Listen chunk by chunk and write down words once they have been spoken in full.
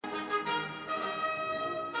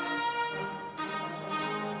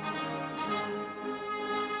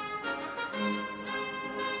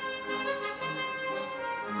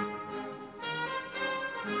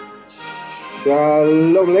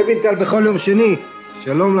שלום לוינטל בכל יום שני,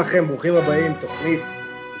 שלום לכם, ברוכים הבאים, תוכנית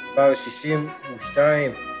מספר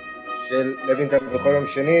 62 של לוינטל בכל יום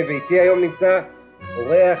שני, ואיתי היום נמצא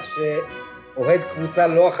אורח שאוהד קבוצה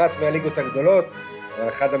לא אחת מהליגות הגדולות, אבל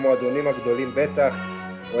אחד המועדונים הגדולים בטח,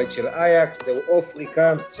 אוהד של אייקס, זהו אופרי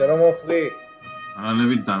קאמס. שלום אופרי.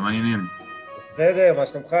 לוינטל, מה העניינים? בסדר, מה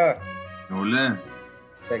שלומך? מעולה.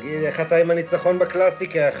 תגיד, איך אתה עם הניצחון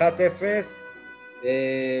בקלאסיקה? 1-0,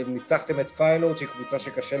 ניצחתם את פיינורד, שהיא קבוצה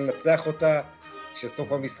שקשה לנצח אותה,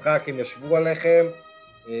 כשסוף המשחק הם ישבו עליכם,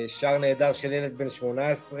 שער נהדר של ילד בן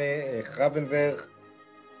 18, חרבנברג,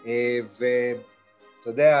 ואתה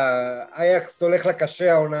יודע, אייקס הולך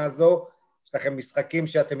לקשה העונה הזו, יש לכם משחקים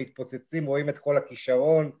שאתם מתפוצצים, רואים את כל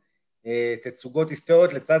הכישרון, תצוגות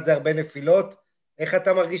היסטוריות, לצד זה הרבה נפילות. איך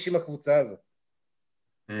אתה מרגיש עם הקבוצה הזו?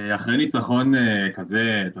 אחרי ניצחון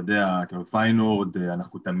כזה, אתה יודע, כאילו פיינורד,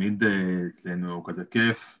 אנחנו תמיד אצלנו כזה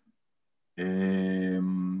כיף.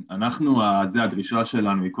 הדרישה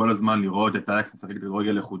שלנו היא כל הזמן לראות את אייקס משחק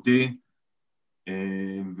כדורגל איכותי,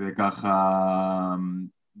 וככה,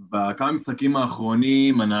 בכמה משחקים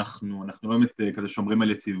האחרונים אנחנו לא באמת כזה שומרים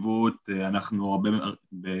על יציבות, אנחנו הרבה,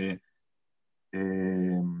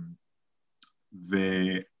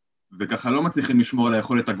 וככה לא מצליחים לשמור על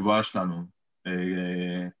היכולת הגבוהה שלנו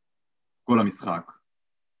כל המשחק.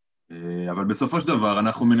 אבל בסופו של דבר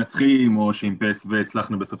אנחנו מנצחים או שימפס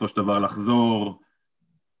והצלחנו בסופו של דבר לחזור,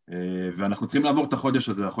 ואנחנו צריכים לעבור את החודש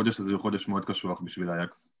הזה. החודש הזה הוא חודש מאוד קשוח בשביל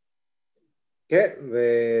אייקס. כן,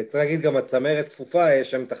 וצריך להגיד גם הצמרת צפופה,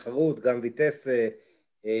 יש שם תחרות, גם ויטס,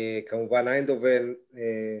 כמובן איינדובן,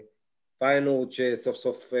 פיינורד שסוף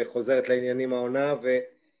סוף חוזרת לעניינים העונה,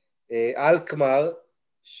 ואלקמר,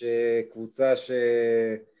 שקבוצה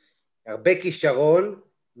שהרבה כישרון.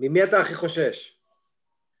 ממי אתה הכי חושש?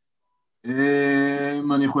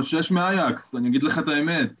 אני חושש מאייקס, אני אגיד לך את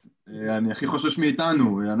האמת, אני הכי חושש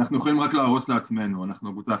מאיתנו, אנחנו יכולים רק להרוס לעצמנו, אנחנו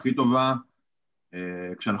הקבוצה הכי טובה,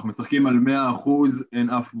 כשאנחנו משחקים על 100%, אין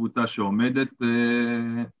אף קבוצה שעומדת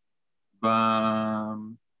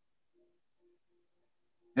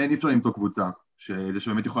אי אפשר למצוא קבוצה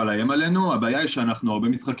שבאמת יכולה לאיים עלינו. הבעיה היא שאנחנו הרבה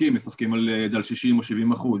משחקים על 60 או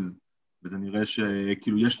 70%, וזה נראה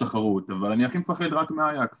שכאילו יש תחרות, אבל אני הכי מפחד רק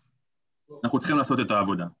מאייקס. אנחנו צריכים לעשות את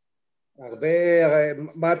העבודה.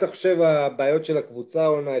 מה אתה חושב הבעיות של הקבוצה?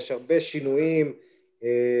 יש הרבה שינויים,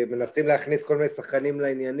 מנסים להכניס כל מיני שחקנים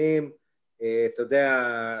לעניינים, אתה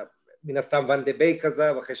יודע, מן הסתם ון דה בייק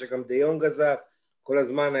עזב, אחרי שגם דה יונג עזב, כל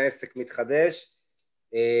הזמן העסק מתחדש,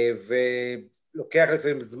 ולוקח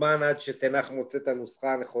לפעמים זמן עד שתנח מוצא את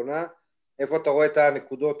הנוסחה הנכונה. איפה אתה רואה את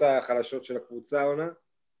הנקודות החלשות של הקבוצה העונה?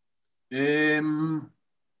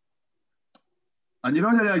 אני לא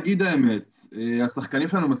יודע להגיד האמת, השחקנים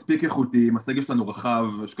שלנו מספיק איכותיים, הסגל שלנו רחב,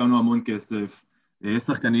 השקענו המון כסף, יש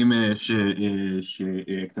שחקנים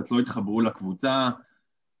שקצת לא התחברו לקבוצה,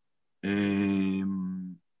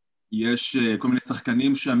 יש כל מיני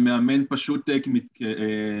שחקנים שהמאמן פשוט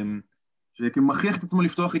שמכריח את עצמו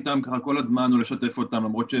לפתוח איתם ככה כל הזמן או לשתף אותם,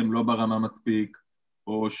 למרות שהם לא ברמה מספיק,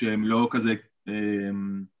 או שהם לא כזה,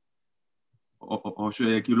 או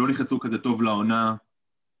שכאילו לא נכנסו כזה טוב לעונה,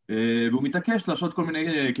 והוא מתעקש לעשות כל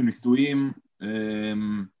מיני ניסויים,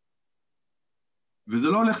 וזה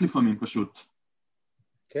לא הולך לפעמים פשוט,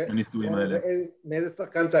 הניסויים האלה. מאיזה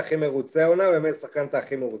שחקן אתה הכי מרוצה העונה, ומאיזה שחקן אתה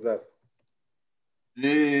הכי מאוכזב?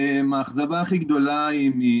 האכזבה הכי גדולה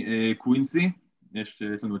היא מקווינסי, יש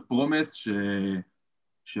לנו את פרומס,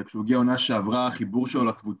 שכשהוא הגיע העונה שעברה, החיבור שלו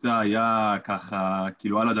לקבוצה היה ככה,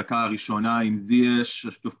 כאילו על הדקה הראשונה עם זייש,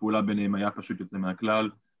 השיתוף פעולה ביניהם היה פשוט יוצא מהכלל,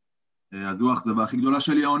 אז זו האכזבה הכי גדולה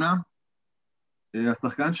שלי העונה.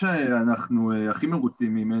 השחקן שאנחנו הכי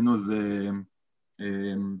מרוצים ממנו זה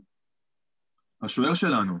השוער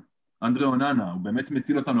שלנו, אנדרה אוננה. הוא באמת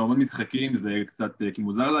מציל אותנו המון משחקים, זה קצת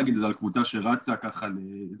מוזר להגיד, זה על קבוצה שרצה ככה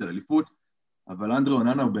לאליפות, אבל אנדרה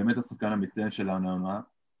אוננה הוא באמת השחקן המצטיין של העונה.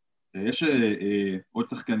 יש עוד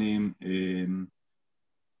שחקנים,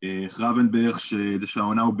 חרבנברג,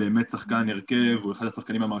 שהעונה הוא באמת שחקן הרכב, הוא אחד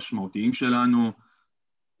השחקנים המשמעותיים שלנו.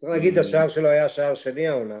 צריך להגיד, השער שלו היה שער שני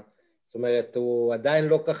העונה, זאת אומרת, הוא עדיין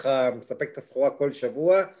לא ככה מספק את הסחורה כל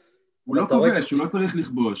שבוע. הוא לא כובש, הוא לא צריך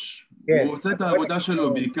לכבוש. כן, הוא עושה את העבודה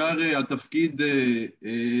שלו, בעיקר על תפקיד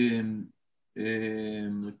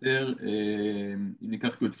יותר, אם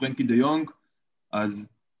ניקח את פרנקי דה יונג, אז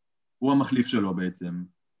הוא המחליף שלו בעצם.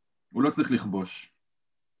 הוא לא צריך לכבוש.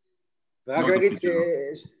 ורק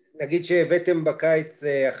נגיד שהבאתם בקיץ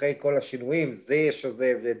אחרי כל השינויים, זייש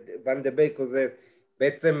עוזב וואן דה בייק עוזב,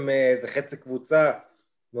 בעצם זה חצי קבוצה,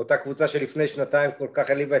 מאותה קבוצה שלפני שנתיים כל כך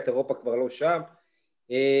העליבה את אירופה כבר לא שם,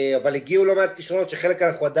 אבל הגיעו לא מעט כישרונות שחלק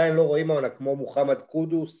אנחנו עדיין לא רואים העונה, כמו מוחמד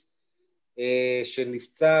קודוס,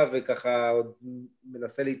 שנפצע וככה עוד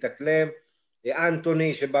מנסה להתאקלם,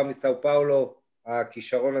 אנטוני שבא מסאו פאולו,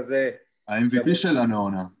 הכישרון הזה. ה-MVP שלנו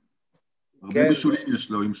העונה. הרבה כן, בישולים יש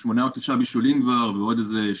לו, עם 8 או 9 בישולים כבר, ועוד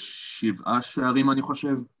איזה 7 שערים אני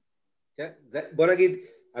חושב. כן, בוא נגיד,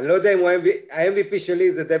 אני לא יודע אם הוא ה-MVP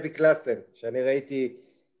שלי זה דבי קלאסן, שאני ראיתי,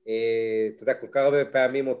 אתה יודע, כל כך הרבה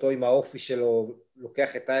פעמים אותו עם האופי שלו,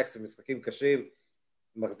 לוקח את אייקס במשחקים קשים,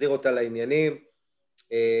 מחזיר אותה לעניינים,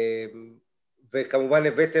 וכמובן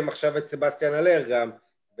הבאתם עכשיו את סבסטיאן אלר גם,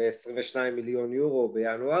 ב-22 מיליון יורו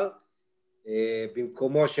בינואר,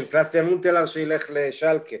 במקומו של קלאסיאן מונטלר שילך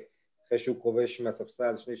לשלקה, אחרי שהוא כובש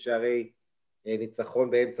מהספסל 2 שערי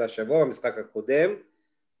ניצחון באמצע השבוע, המשחק הקודם.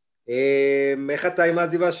 איך אתה עם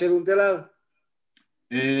העזיבה של מונטלר?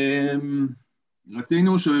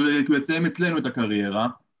 רצינו שהוא יסיים אצלנו את הקריירה,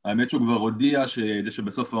 האמת שהוא כבר הודיע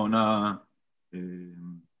שבסוף העונה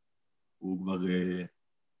הוא כבר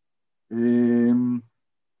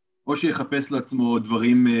או שיחפש לעצמו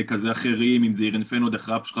דברים כזה אחרים, אם זה אירן פנוד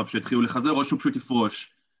אחרפ שלך שהתחילו לחזר, או שהוא פשוט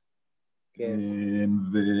יפרוש. כן.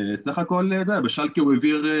 וסך הכל, בשלקה הוא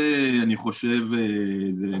העביר, אני חושב,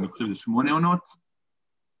 זה 8 עונות,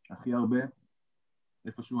 הכי הרבה,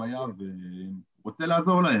 איפה שהוא היה, ורוצה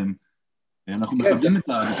לעזור להם. אנחנו מכבדים את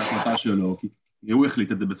ההחלטה שלו, כי הוא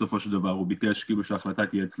החליט את זה בסופו של דבר, הוא ביקש כאילו שההחלטה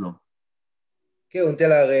תהיה אצלו. כן,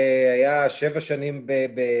 אונטלר היה 7 שנים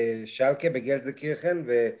בשלקה, בגלזנקירכן,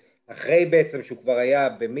 ואחרי בעצם שהוא כבר היה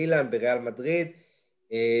במילאן, בריאל מדריד,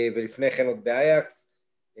 ולפני כן עוד באייקס,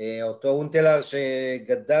 אותו אונטלר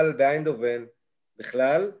שגדל באיינדובן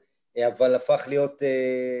בכלל, אבל הפך להיות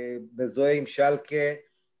מזוהה עם שלקה,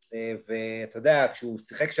 ואתה יודע, כשהוא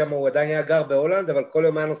שיחק שם הוא עדיין היה גר בהולנד, אבל כל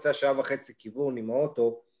יום היה נוסע 1.5 שעה כיוון עם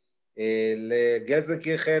האוטו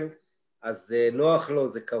לגלזנקירכן, אז נוח לו,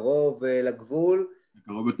 זה קרוב לגבול. זה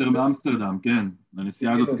קרוב יותר מאמסטרדם, כן.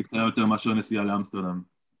 הנסיעה הזאת קצרה יותר מאשר נסיעה לאמסטרדם.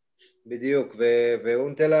 בדיוק,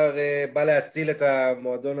 ואונטלר בא להציל את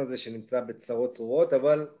המועדון הזה שנמצא בצרות צרורות,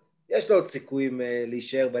 אבל יש לו עוד סיכויים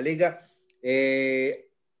להישאר בליגה.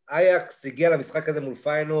 אייקס הגיע למשחק הזה מול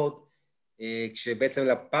פיינורד, כשבעצם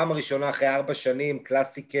לפעם הראשונה אחרי 4 שנים,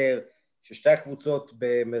 קלאסיקר, ששתי הקבוצות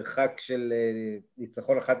במרחק של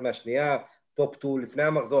ניצחון אחת מהשנייה, טופ 2 לפני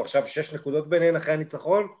המחזור, עכשיו 6 נקודות ביניהן אחרי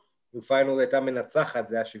הניצחון, ופיינורד הייתה מנצחת,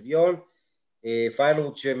 זה היה שוויון.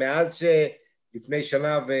 פיינורד שמאז שלפני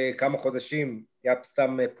שנה וכמה חודשים, יאפ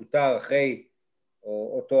סתם פוטר אחרי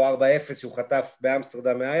אותו 4-0 שהוא חטף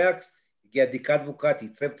באמסטרדם מאייקס, הגיע דיקה דבוקרט,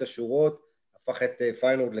 ייצב את השורות, הפך את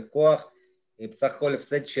פיינורד לכוח, בסך הכל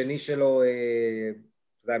הפסד שני שלו,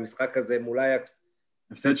 זה המשחק הזה מול אייקס.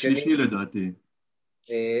 הפסד שלישי לדעתי.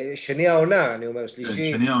 שני העונה, אני אומר,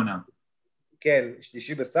 שלישי. שני העונה. כן,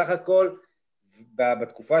 שלישי בסך הכל,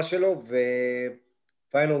 בתקופה שלו,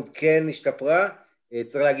 ופיינורד כן השתפרה.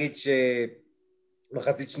 צריך להגיד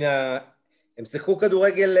שמחצית שנייה, הם שיחקו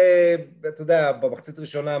כדורגל, אתה יודע, במחצית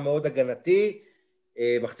ראשונה מאוד הגנתי,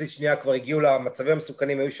 מחצית שנייה כבר הגיעו למצבים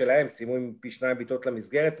המסוכנים, היו שלהם, סיימו עם פי 2 ביטות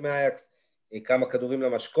למסגרת מאייקס, כמה כדורים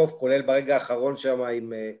למשקוף, כולל ברגע האחרון שם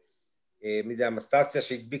עם, מי זה, אמסטסיה,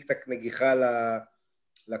 שהדביק את הנגיחה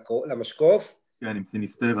למשקוף. כן, עם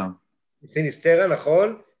סיניסטרה. סיניסטרה,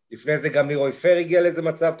 נכון. לפני זה גם לירוי פר הגיע לאיזה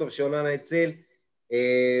מצב טוב שאוננה הציל.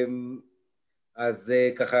 אז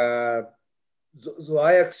ככה, זו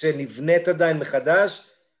אייקס שנבנית עדיין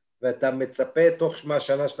מחדש, ואתה מצפה תוך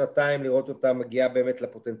שנה, שנתיים לראות אותה מגיעה באמת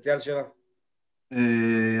לפוטנציאל שלה?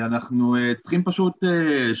 אנחנו צריכים פשוט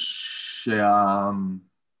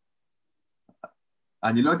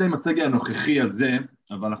אני לא יודע אם הסגל הנוכחי הזה,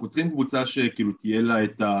 אבל אנחנו צריכים קבוצה שכאילו תהיה לה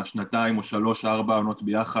את 2 או 3, 4 עונות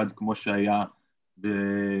ביחד, כמו שהיה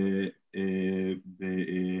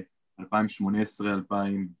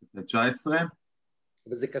ב-2018-2019.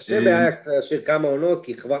 וזה קשה באייקס להשאיר כמה עונות,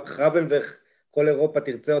 כי חרבן וכל אירופה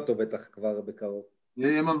תרצה אותו בטח כבר בקרוב.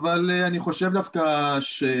 אבל אני חושב דווקא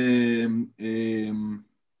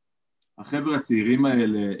שהחבר'ה הצעירים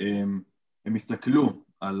האלה, הם הסתכלו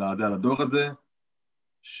על הדור הזה,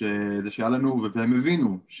 שזה שהיה לנו, והם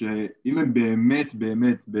הבינו שאם הם באמת,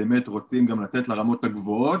 באמת, באמת רוצים גם לצאת לרמות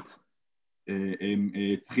הגבוהות, הם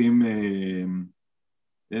צריכים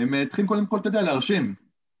קודם כל, אתה יודע, להרשים.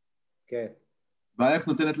 כן. ואייקס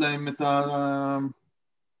נותנת להם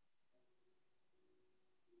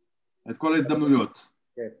את כל ההזדמנויות.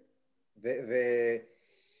 כן.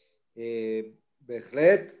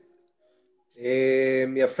 בהחלט.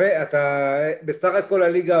 יפה, אתה בסך הכל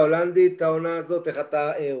הליגה ההולנדית, העונה הזאת, איך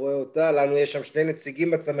אתה רואה אותה? לנו יש שם 2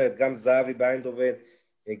 נציגים בצמרת, גם זהבי באיינדובן,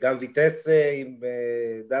 גם ויטס עם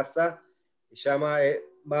דסה, שם,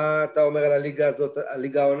 מה אתה אומר על הליגה הזאת,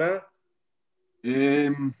 הליגה העונה?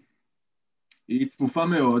 היא צפופה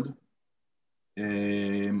מאוד,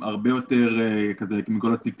 הרבה יותר כזה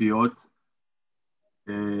מכל הציפיות.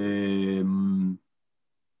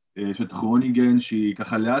 יש את כרוניגן שהיא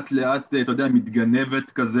ככה לאט לאט, אתה יודע,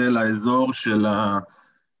 מתגנבת כזה לאזור של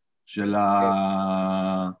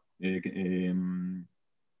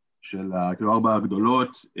כן. כאילו ארבע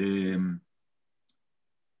הגדולות.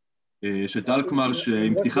 יש את אלקמר שעם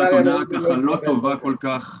למרות פתיחת שאריאן עונה רובן לא ככה לא הצליח טובה לעשות כל את זה.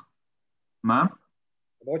 כך. מה?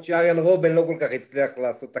 למרות שאריאן רובן לא כל כך הצליח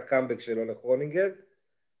לעשות את הקאמבק שלו לכרונינגן.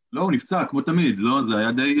 לא, הוא נפצע כמו תמיד, לא,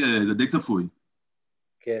 זה די צפוי.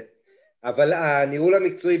 כן. אבל הניהול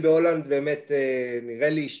המקצועי בהולנד באמת נראה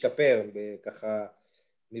לי השתפר, ככה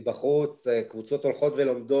מבחוץ, קבוצות הולכות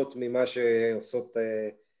ולומדות ממה שעושות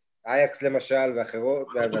אייקס למשל ואחרות.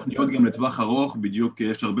 תוכניות גם לטווח ארוך, בדיוק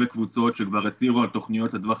יש הרבה קבוצות שכבר הצהירו על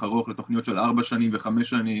תוכניות לטווח ארוך, לתוכניות של 4 שנים ו5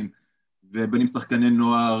 שנים, ובין עם שחקני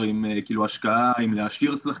נוער, עם כאילו השקעה, עם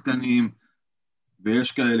להשאיר שחקנים,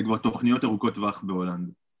 ויש כאלה כבר תוכניות ארוכות טווח בהולנד.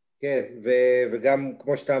 כן, וגם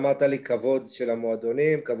כמו שאתה אמרת לי, כבוד של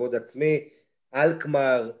המועדונים, כבוד עצמי,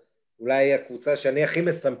 אלקמר, אולי הקבוצה שאני הכי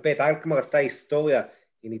מסמפת, אלקמר עשתה היסטוריה,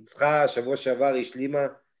 היא ניצחה, שבוע שעבר היא השלימה,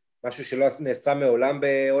 משהו שלא נעשה מעולם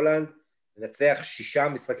בהולנד, לנצח 6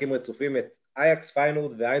 משחקים רצופים, את אייקס,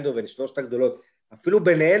 פיינורד ואיינדובן, 3 הגדולות, אפילו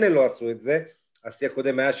ביניהן לא עשו את זה, השיא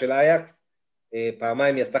הקודם היה של אייקס,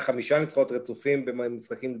 פעמיים היא עשתה 5 ניצחונות רצופים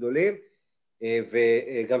במשחקים גדולים,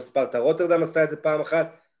 וגם ספרטה רוטרדם עשתה את זה פעם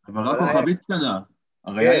אחת, אבל רק כוכבית קטנה,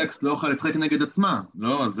 הרי כן. אייקס לא יכולה לשחק נגד עצמה,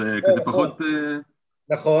 לא? אז נכון, כזה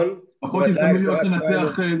נכון, זאת פחות אומרת, זה הזדמנויות רק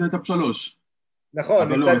לנצח פיינורד. איזה טופ 3. נכון,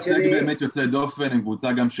 אבל לא, מצד הישג שני, באמת יוצא דופן, הם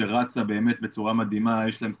קבוצה גם שרצה באמת בצורה מדהימה,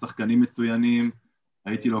 יש להם שחקנים מצוינים,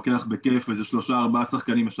 הייתי לוקח בכיף איזה 3-4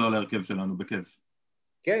 שחקנים ישר להרכב שלנו, בכיף.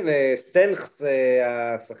 כן, סטנכס,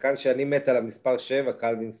 השחקן שאני מת על המספר 7,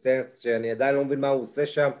 קלווין סטנכס, שאני עדיין לא מבין מה הוא עושה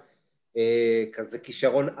שם, כזה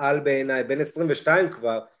כישרון על בעיניי, בן 22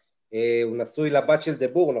 כבר, הוא נשוי לבת של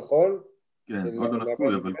דבור, נכון? כן, של עוד לא נשוי,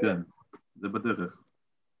 אבל מאמן. כן, זה בדרך.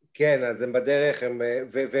 כן, אז הם בדרך,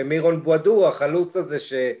 ומירון בועדו, החלוץ הזה,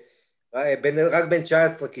 רק בן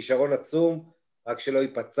 19, כישרון עצום, רק שלא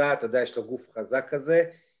ייפצע, אתה יודע, יש לו גוף חזק כזה,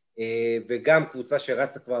 וגם קבוצה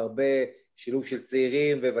שרצה כבר הרבה, שילוב של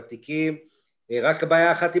צעירים וותיקים, רק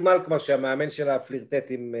הבעיה אחת עם אלקמר, שהמאמן שלה פלירטט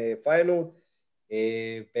עם פיינורד,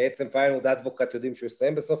 בעצם פיינורד אדבוקט יודעים שהוא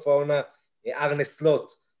יסיים בסוף העונה, ארנה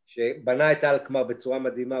סלוט, שבנה את אלקמר בצורה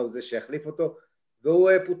מדהימה, הוא זה שיחליף אותו,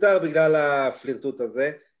 והוא פוטר בגלל הפלירטוט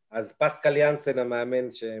הזה, אז פסקל יאנסן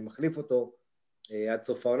המאמן שמחליף אותו עד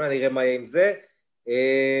סוף העונה, נראה מה יהיה עם זה.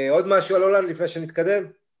 עוד משהו על הולנד לפני שנתקדם?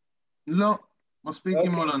 לא, מספיק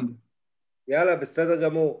עם הולנד. יאללה, בסדר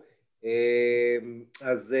גמור.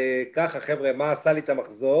 אז ככה חבר'ה, מה עשה לי את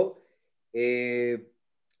המחזור?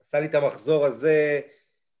 עשה לי את המחזור הזה,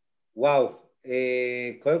 וואו,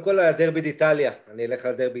 קודם כל הדרבי באיטליה, אני אלך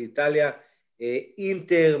לדרבי באיטליה,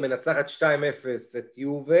 אינטר מנצחת 2-0 את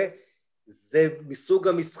יובה, זה מסוג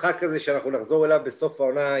המשחק הזה שאנחנו נחזור אליו בסוף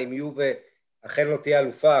העונה עם יובה, אכן לא תהיה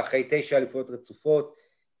אלופה, אחרי 9 אליפויות רצופות,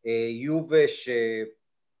 יובה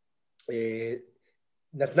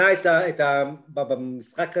שנתנה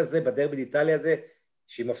במשחק הזה, בדרבי באיטליה הזה,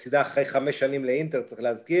 שהיא מפסידה אחרי 5 שנים לאינטר, צריך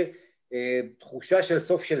להזכיר, תחושה של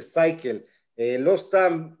סוף של סייקל, לא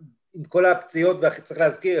סתם עם כל הפציעות, וצריך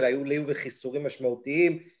להזכיר, היו ליובה חיסורים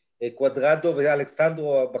משמעותיים, קוואדרדו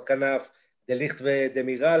ואלכסנדרו בכנף, דליכט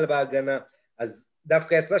ודמירל בהגנה, אז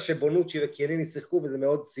דווקא יצא שבונוצ'י וקיאליני שיחקו, וזה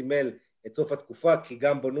מאוד סימל את סוף התקופה, כי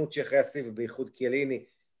גם בונוצ'י אחרי השיא, ובייחוד קיאליני,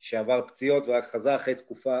 שעבר פציעות ורק חזר אחרי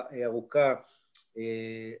תקופה ארוכה,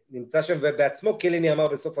 נמצא שם, ובעצמו קיאליני אמר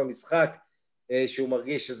בסוף המשחק, שהוא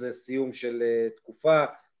מרגיש שזה סיום של תקופה,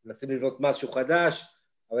 מנסים לבנות משהו חדש,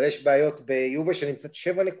 אבל יש בעיות ביובה שנמצאת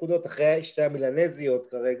 7 נקודות אחרי 2 המילנזיות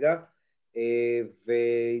כרגע,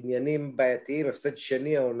 ועניינים בעייתיים, הפסד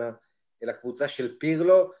שני העונה לקבוצה של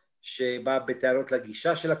פירלו, שבא בטענות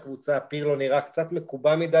לגישה של הקבוצה, פירלו נראה קצת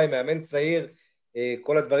מקובע מדי, מאמן צעיר,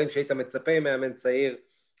 כל הדברים שהיית מצפה מאמן צעיר,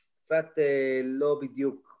 קצת לא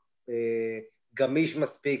בדיוק גמיש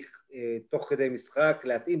מספיק תוך כדי משחק,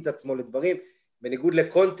 להתאים את עצמו לדברים, בניגוד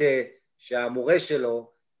לקונטה שהמורה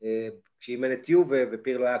שלו, כשאימן את יובה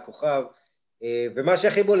ופירלו היה כוכב, ומה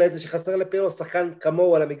שהכי בולט זה שחסר לפירלו שחקן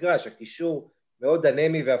כמוהו על המגרש, הקישור מאוד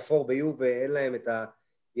אנמי ואפור ביובה, אין להם את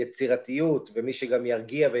היצירתיות, ומי שגם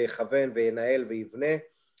ירגיע ויכוון וינהל ויבנה,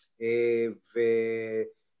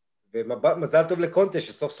 ומזל טוב לקונטה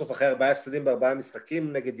שסוף סוף אחרי 4 הפסדים ב4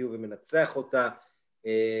 משחקים נגד יובה מנצח אותה,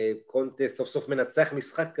 קונטה סוף סוף מנצח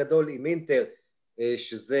משחק גדול עם אינטר,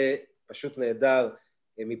 שזה פשוט נהדר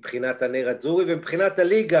מבחינת הנר אדזורי, ומבחינת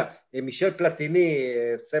הליגה, מישל פלטיני,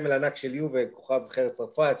 סמל ענק של יובה, כוכב אחר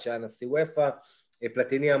צרפת, שהיה נשיא וופא,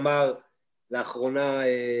 פלטיני אמר, לאחרונה,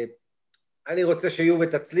 אני רוצה שיובה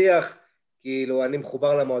תצליח, כאילו אני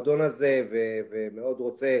מחובר למועדון הזה, ומאוד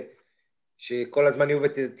רוצה שכל הזמן יובה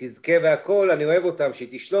תזכה והכל, אני אוהב אותם, שהיא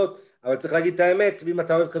תשלוט, אבל צריך להגיד את האמת, אם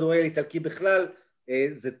אתה אוהב כדורגל איטלקי בכלל,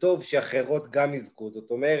 זה טוב שאחרות גם יזכו,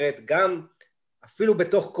 זאת אומרת, גם אפילו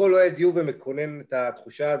בתוך כל אוהד יובה מקונן את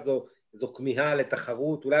התחושה הזו, זו כמיהה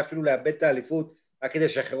לתחרות, אולי אפילו לאבד את האליפות, רק כדי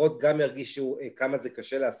שאחרות גם ירגישו כמה זה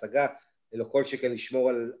קשה להשגה, ללא כל שכן לשמור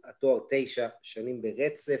על התואר 9 שנים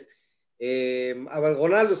ברצף, אבל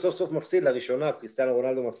רונלדו סוף סוף מפסיד לראשונה, קריסטיאנו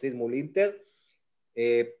רונלדו מפסיד מול אינטר,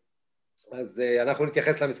 אז אנחנו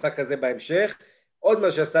נתייחס למשחק הזה בהמשך. עוד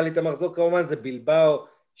מה שעשה לי את המחזור כמובן זה בילבאו,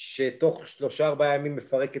 שתוך 3-4 ימים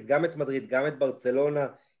מפרקת גם את מדריד, גם את ברצלונה,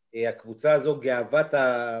 הקבוצה הזו גאוות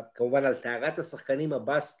כמובן על טהרת השחקנים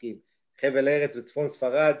הבסקים, חבל ארץ וצפון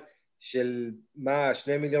ספרד, של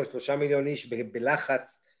 2 מיליון, 3 מיליון איש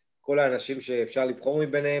בלחץ, כל האנשים שאפשר לבחור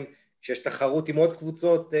מביניהם, שיש תחרות עם עוד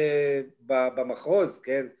קבוצות במחוז,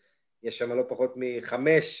 כן? יש שם לא פחות מ5,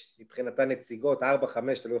 מבחינתה נציגות, 4-5,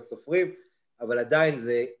 תלוי איך סופרים, אבל עדיין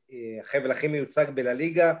זה החבל הכי מיוצג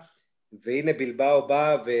בלליגה, והנה בילבאו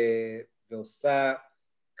באה ועושה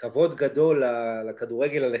כבוד גדול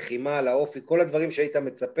לכדורגל, ללחימה, לאופי, כל הדברים שהיית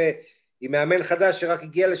מצפה, עם מאמן חדש שרק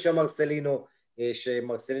הגיע לשם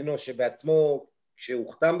מרסלינו שבעצמו, כשהוא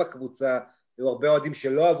הוחתם בקבוצה, היו הרבה אוהדים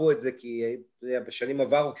שלא אהבו את זה, כי בשנים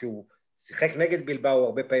עברו כשהוא שיחק נגד בילבאו, הוא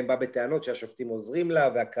הרבה פעמים בא בטענות שהשופטים עוזרים לה,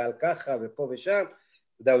 והקהל ככה ופה ושם,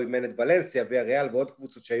 אתה יודע, הוא אימן את ולנסיה והריאל ועוד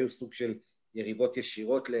קבוצות שהיו סוג של יריבות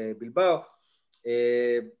ישירות לבילבאו,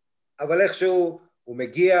 אבל איכשהו הוא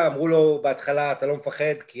מגיע, אמרו לו בהתחלה אתה לא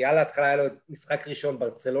מפחד, כי על ההתחלה היה לו משחק ראשון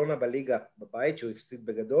ברצלונה בליגה בבית, שהוא הפסיד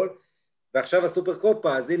בגדול, ועכשיו הסופר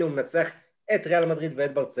קופה, אז הנה הוא מנצח את ריאל מדריד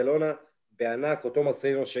ואת ברצלונה, בענק, אותו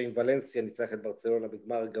מרסלינו שעם ולנסיה ניצח את ברצלונה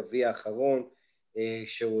בגמר הגביע האחרון,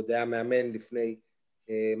 שהוא עוד היה מאמן לפני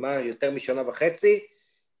יותר משנה וחצי,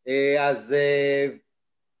 אז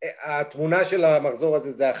התמונה של המחזור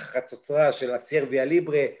הזה זה החצוצרה של אסייר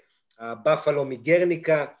ויאליברה, הבאפלו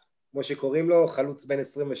מגרניקה, כמו שקוראים לו, חלוץ בן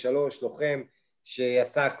 23, לוחם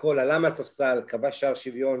שעשה הכל, עלה מהספסל, כבש שער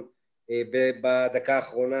שוויון בדקה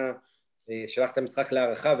האחרונה, שלח את המשחק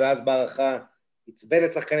להערכה, ואז בהערכה הצבן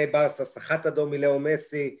את שחקני ברסה, סחט אדום מלאו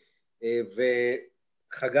מסי,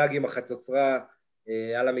 וחגג עם החצוצרה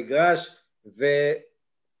על המגרש,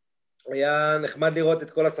 והיה נחמד לראות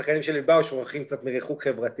את כל השחקנים של בילבאו, שוכחים קצת מריחוק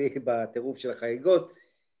חברתי בטירוף של החגיגות,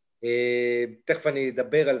 תכף אני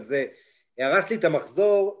אדבר על זה. הרס לי את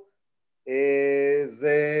המחזור,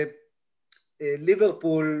 זה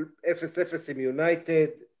ליברפול 0-0 עם יונייטד,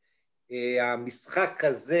 המשחק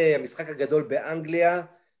הזה, המשחק הגדול באנגליה,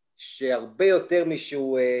 שהרבה יותר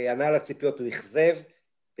משהוא ענה לציפיות, הוא יחזב,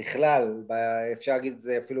 בכלל, אפשר להגיד את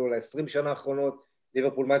זה אפילו ל-20 שנה האחרונות,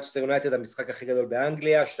 ליברפול מנצ'סטר יונייטד, המשחק הכי גדול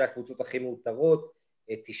באנגליה, שתי הקבוצות הכי מאותרות,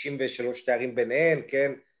 93 תארים ביניהן,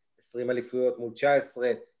 כן, 20 אליפויות מול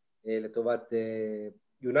 19 לטובת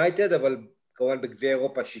יונייטד, אבל כמובן בגביע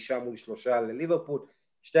אירופה 6 מול 3 לליברפול,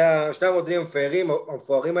 שתי המועדונים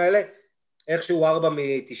המפוארים האלה, איכשהו 4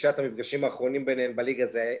 מתשעת המפגשים האחרונים ביניהם בליגה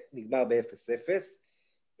זה נגמר ב-0-0,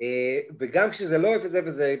 וגם כשזה לא 0-0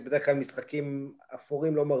 זה בדרך כלל משחקים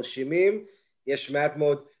אפורים לא מרשימים, יש מעט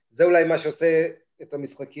מאוד, זה אולי מה שעושה את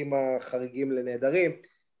המשחקים החריגים לנהדרים,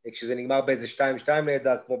 כשזה נגמר באיזה 2-2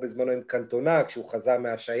 נהדר, כמו בזמנו עם קנטונה, כשהוא חזר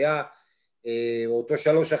מהשעיה, או אותו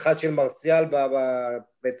 3-1 של מרסיאל,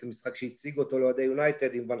 בעצם משחק שהציג אותו לאוהדי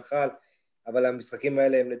יונייטד עם ונחל, אבל המשחקים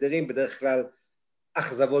האלה הם נהדרים, בדרך כלל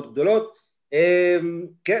אכזבות גדולות,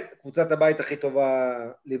 כן, קבוצת הבית הכי טובה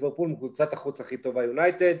ליברפול, קבוצת החוץ הכי טובה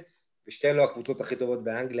יונייטד, ושתיהן לא הקבוצות הכי טובות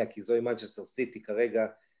באנגליה, כי זוהי מנצ'סטר סיטי כרגע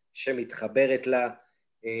שמתחברת לה,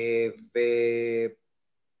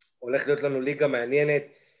 והולך להיות לנו ליגה מעניינת,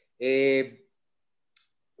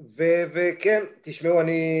 וכן, תשמעו,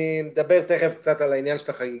 אני נדבר תכף קצת על העניין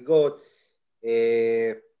של החגיגות,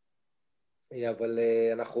 אבל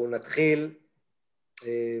אנחנו נתחיל,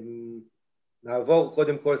 נעבור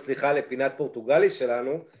קודם כל, סליחה, לפינת פורטוגליס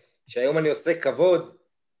שלנו, שהיום אני עושה כבוד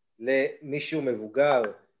למישהו מבוגר,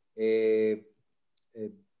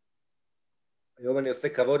 היום אני עושה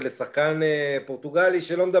כבוד לשחקן פורטוגלי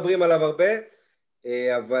שלא מדברים עליו הרבה,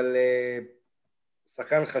 אבל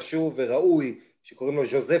שחקן חשוב וראוי, שקוראים לו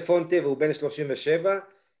ז'וזה פונטה, והוא בן 37,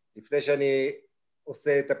 לפני שאני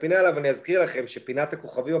עושה את הפינה עליו, אני אזכיר לכם שפינת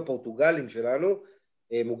הכוכבים הפורטוגלים שלנו,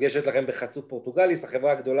 מוגשת לכם בחסות פורטוגליס,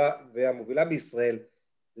 החברה הגדולה והמובילה בישראל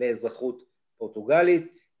לאזרחות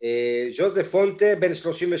פורטוגלית. ז'וזה פונטה, בן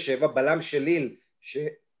 37, בלם של ליל,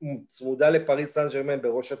 שצמודה לפריז סן ז'רמן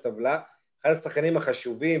בראש הטבלה, אחד השחקנים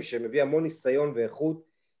החשובים, שמביא המון ניסיון ואיכות,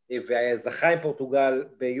 וזכה עם פורטוגל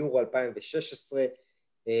ביורו 2016.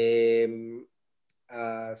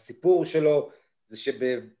 הסיפור שלו זה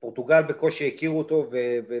שבפורטוגל בקושי הכירו אותו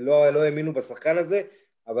ולא האמינו בשחקן הזה,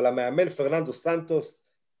 אבל המאמן פרננדו סנטוס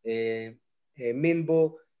האמין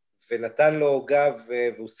בו ונתן לו גב,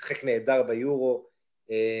 והוא שיחק נהדר ביורו.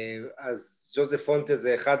 אז ז'וזף פונטה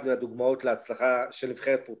זה אחד מהדוגמאות להצלחה של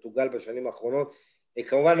נבחרת פורטוגל בשנים האחרונות.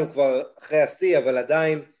 כמובן הוא כבר אחרי השיא, אבל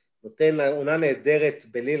עדיין נותן עונה נהדרת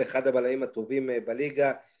בליל, אחד הבלמים הטובים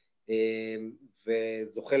בליגה,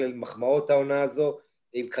 וזוכה למחמאות העונה הזו,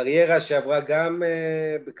 עם קריירה שעברה גם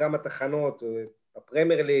בכמה תחנות,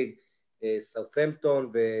 בפרמייר ליג,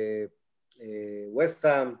 סאות'המפטון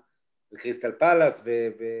וווסט-האם וקריסטל פלאס,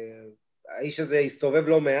 והאיש הזה הסתובב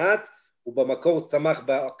לא מעט. הוא במקור צמח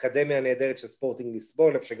באקדמיה הנהדרת של ספורטינג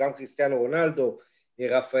ליסבון, איפה שגם קריסטיאנו רונלדו,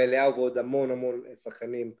 רפאל לאו ועוד המון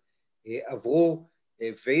שחקנים עברו,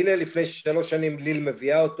 והנה לפני 3 שנים ליל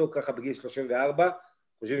מביאה אותו ככה בגיל 34,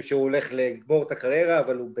 חושבים שהוא הולך לגמור את הקריירה,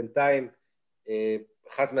 אבל הוא בינתיים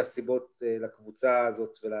אחת מהסיבות לקבוצה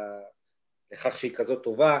הזאת ולכך שהיא כזאת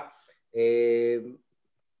טובה.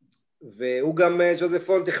 והוא גם, ז'וזף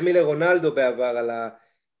פונט החמיא לרונלדו בעבר על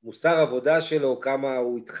המוסר עבודה שלו, כמה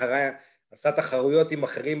הוא התחרה, עשה תחרויות עם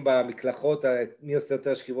אחרים במקלחות, מי עושה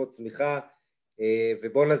יותר שכיבות צמיחה,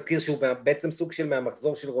 ובואו נזכיר שהוא בעצם סוג של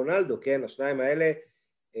מהמחזור של רונלדו, כן? השניים האלה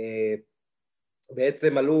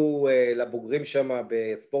בעצם עלו לבוגרים שם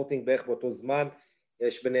בספורטינג בערך באותו זמן,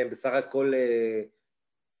 יש ביניהם בסך הכל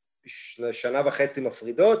 1.5 שנה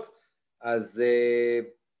מפרידות, אז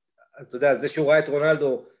אתה יודע, זה שהוא ראה את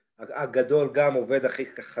רונלדו הגדול גם עובד הכי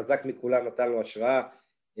חזק מכולם, נתן לו השראה,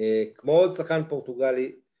 כמו עוד שחקן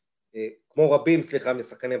פורטוגלי, כמו רבים,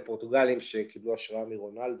 משחקנים פורטוגלים שקיבלו השראה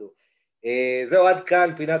מרונלדו. זהו, עד כאן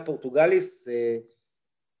פינת פורטוגליס,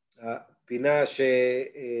 הפינה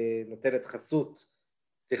שנותנת חסות,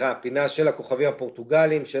 פינה של הכוכבים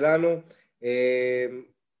הפורטוגלים שלנו,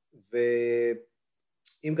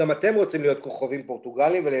 ואם גם אתם רוצים להיות כוכבים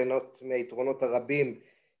פורטוגלים וליהנות מהיתרונות הרבים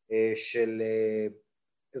של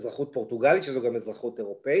אזרחות פורטוגלית, שזו גם אזרחות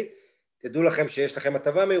אירופאית, תדעו לכם שיש לכם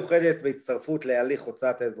הטבה מיוחדת בהצטרפות להליך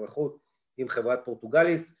הוצאת האזרחות עם חברת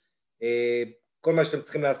פורטוגליס. כל מה שאתם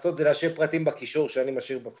צריכים לעשות זה להשאיר פרטים בקישור שאני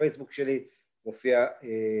משאיר בפייסבוק שלי, מופיע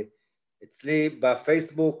אצלי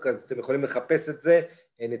בפייסבוק, אז אתם יכולים לחפש את זה,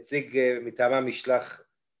 נציג מטעמם ישלח,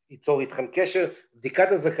 ייצור איתכם קשר. בדיקת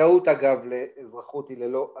הזכאות אגב לאזרחות היא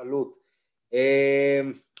ללא עלות.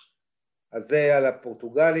 אז זה על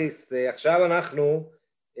הפורטוגליס. עכשיו אנחנו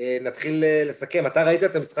נתחיל לסכם. אתה ראית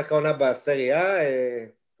את המשחק העונה בסריה,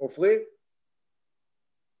 אופרי?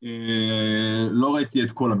 לא ראיתי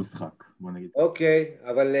את כל המשחק, בוא נגיד. אוקיי,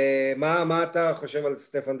 אבל מה אתה חושב על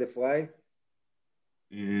סטפן דה פריי?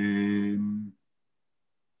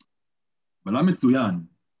 בלם מצוין.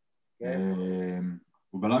 כן.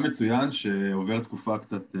 הוא בלם מצוין שעובר תקופה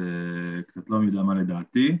קצת לא מי יודע מה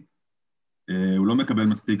לדעתי. הוא לא מקבל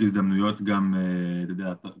מספיק הזדמנויות גם, אתה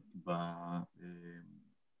יודע,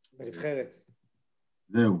 בנבחרת.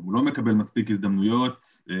 זהו, הוא לא מקבל מספיק הזדמנויות,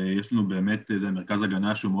 יש לנו באמת איזה מרכז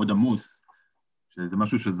הגנה שהוא מאוד עמוס, שזה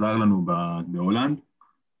משהו שזר לנו בהולנד.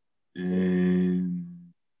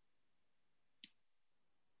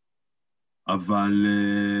 אבל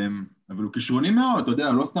הוא כישרוני מאוד, אתה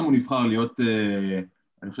יודע, לא סתם הוא נבחר להיות,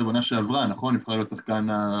 אני חושב עונה שעברה, נכון? נבחר להיות שחקן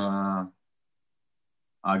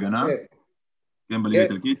ההגנה? כן, בליגה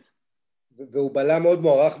האיטלקית. והוא בלם מאוד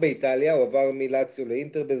מוערך באיטליה, הוא עבר מלאציו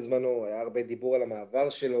לאינטר בזמנו, היה הרבה דיבור על המעבר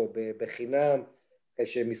שלו בחינם,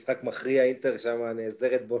 כשמשחק מכריע אינטר שם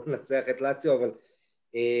נעזרת בו לנצח את לאציו, אבל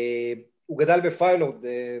הוא גדל בפיינורד,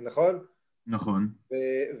 נכון? נכון.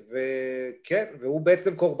 וכן, והוא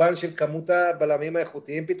בעצם קורבן של כמות הבלמים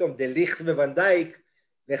האיכותיים פתאום, דליכט וונדייק,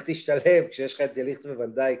 לך תשתלב כשיש לך את דליכט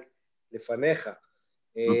וונדייק לפניך.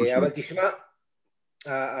 אבל תשמע,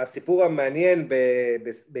 הסיפור המעניין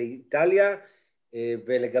באיטליה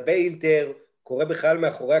ולגבי אינטר קורה בכלל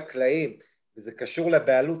מאחורי הקלעים, וזה קשור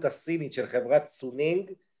לבעלות הסינית של חברת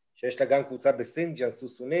סונינג, שיש לה גם קבוצה בסין, ג'אנסו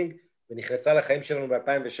סונינג, ונכנסה לחיים שלנו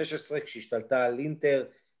ב-2016 כשהשתלטה על אינטר,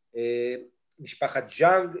 משפחת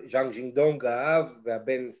ז'אנג ז'ינגדונג האב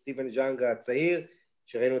והבן סטיבן ז'אנג הצעיר,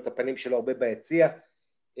 שראינו את הפנים שלו הרבה ביציע,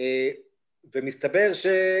 ומסתבר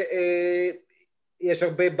יש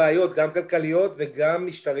הרבה בעיות, גם כלכליות וגם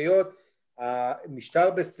משטריות.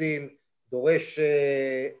 המשטר בסין דורש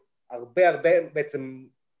הרבה, בעצם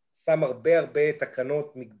שם הרבה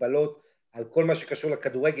תקנות, מגבלות על כל מה שקשור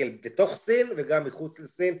לכדורגל בתוך סין וגם מחוץ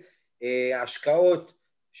לסין. ההשקעות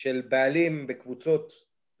של בעלים בקבוצות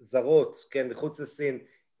זרות, כן, מחוץ לסין,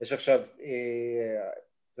 יש עכשיו,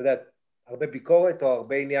 אתה יודע, הרבה ביקורת או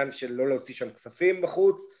הרבה עניין של לא להוציא שם כספים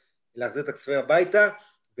בחוץ, להחזיר את הכספים הביתה,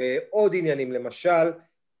 ועוד עניינים, למשל,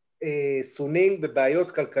 סונינג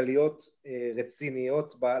בבעיות כלכליות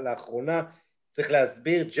רציניות לאחרונה, צריך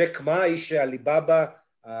להסביר, ג'ק מה, איש הליבאבא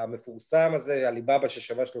המפורסם הזה, הליבאבא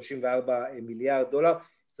ששווה 34 מיליארד דולר,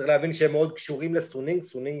 צריך להבין שהם מאוד קשורים לסונינג,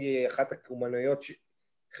 סונינג היא אחת הקמעונאיות,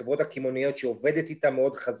 חברות הקמעונאיות שעובדת איתה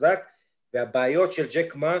מאוד חזק, והבעיות של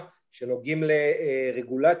ג'ק מה שנוגעים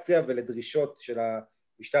לרגולציה ולדרישות של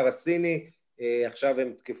המשטר הסיני, עכשיו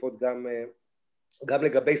הן תקפות גם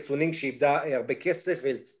לגבי סונינג שאיבדה הרבה כסף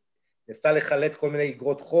ונסתה לחלט כל מיני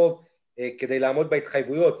אגרות חוב כדי לעמוד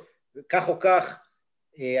בהתחייבויות. כך או כך,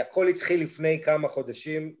 הכל התחיל לפני כמה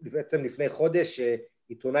חודשים, בעצם לפני חודש,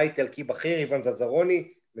 עיתונאי איטלקי בכיר, איוון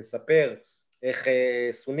זזרוני, מספר איך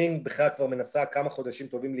סונינג בכלל כבר מנסה כמה חודשים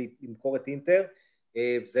טובים למכור את אינטר,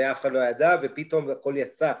 זה אף אחד לא ידע, ופתאום הכל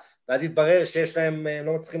יצא, ואז התברר שיש להם,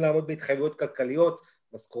 לא מצליחים לעמוד בהתחייבויות כלכליות,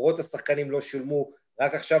 משכורות השחקנים לא שולמו,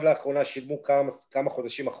 רק עכשיו לאחרונה שילמו כמה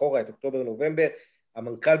חודשים אחורה, את אוקטובר-נובמבר,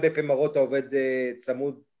 המנכ"ל בפה מרוטה עובד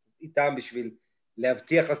צמוד איתם בשביל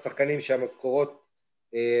להבטיח לשחקנים שהמשכורות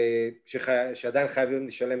שעדיין חייבים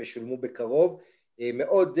לשלם ישולמו בקרוב,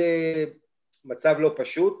 מאוד מצב לא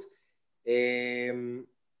פשוט.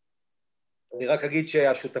 אני רק אגיד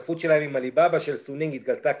שהשותפות שלהם עם הליבאבא של סונינג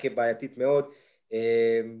התגלתה כבעייתית מאוד,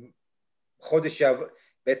 חודש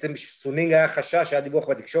בעצם סונינג היה חשש, היה דיווח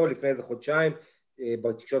בתקשורת לפני איזה חודשיים,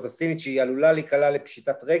 בתקשורת הסינית שהיא עלולה להיקלע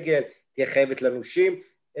לפשיטת רגל, תהיה חייבת לנושים,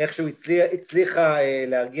 איכשהו הצליחה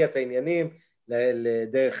להרגיע את העניינים,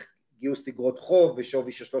 לדרך גיוס אגרות חוב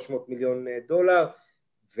בשווי של 300 מיליון דולר,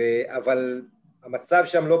 אבל המצב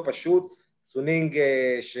שם לא פשוט, סונינג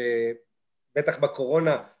שבטח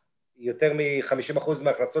בקורונה יותר מ-50%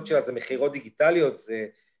 מההכנסות שלה זה מחירות דיגיטליות,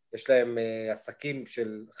 יש להם עסקים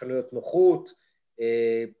של חנויות נוחות,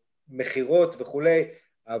 מחירות וכולי,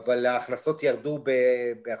 אבל ההכנסות ירדו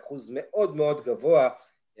באחוז מאוד מאוד גבוה,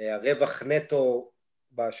 הרווח נטו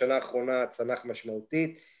בשנה האחרונה צנח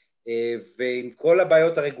משמעותית, ועם כל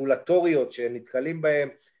הבעיות הרגולטוריות שנתקלים בהן,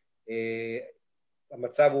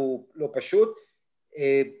 המצב הוא לא פשוט.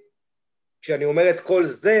 כשאני אומר את כל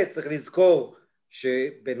זה, צריך לזכור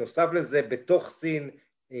שבנוסף לזה, בתוך סין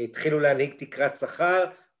התחילו להנהיג תקרת שכר,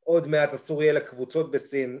 עוד מעט אסור יהיה לקבוצות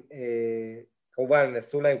בסין, כמובן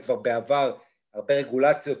נעשו להם כבר בעבר הרבה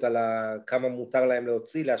רגולציות על כמה מותר להם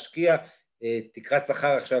להוציא, להשקיע, תקרת שכר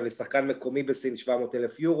עכשיו לשחקן מקומי בסין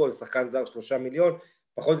 700,000 יורו, לשחקן זר 3 מיליון,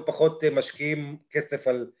 פחות ופחות משקיעים כסף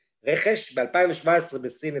על רכש, ב-2017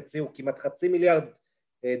 בסין הציעו כמעט $500 מיליארד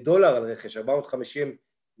על רכש, 450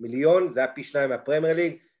 מיליון, זה היה פי 2 מהפרמייר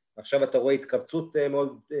ליג, עכשיו אתה רואה התכווצות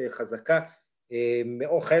מאוד חזקה,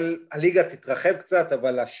 הליגה תתרחב קצת,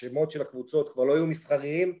 אבל השמות של הקבוצות כבר לא יהיו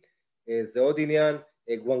מסחריים, זה עוד עניין,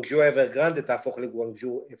 גואנגז'ו אברגרנדה תהפוך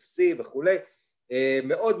לגואנגז'ו FC וכולי,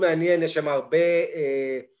 מאוד מעניין, יש שם הרבה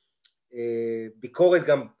ביקורת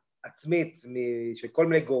גם עצמית של כל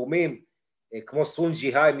מיני גורמים, כמו סון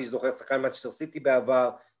ג'י היי, מי שזוכר שחקן מנצ'סטר סיטי בעבר,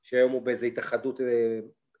 שהיום הוא באיזו התאחדות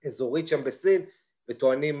אזורית שם בסין,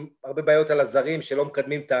 וטוענים הרבה בעיות על הזרים שלא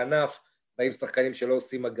מקדמים את הענף, באים שחקנים שלא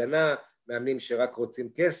עושים הגנה, מאמנים שרק רוצים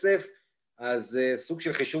כסף, אז סוג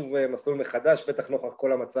של חישוב מסלול מחדש, בטח נוכח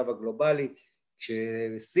כל המצב הגלובלי,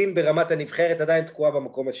 כשסין ברמת הנבחרת עדיין תקועה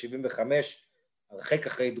במקום ה-75, הרחק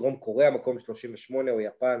אחרי דרום קוריאה, מקום 38, או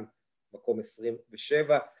יפן, מקום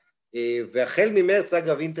 27, והחל ממרץ,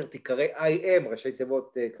 אגב, אינטר תיקרא IM, ראשי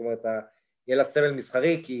תיבות, כלומר, יהיה לה סמל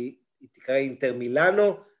מסחרי, כי היא תיקרא אינטר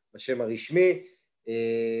מילאנו, בשם הרשמי,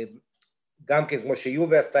 גם כן, כמו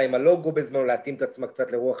שיובה עשתה עם הלוגו בזמן, להתאים את עצמה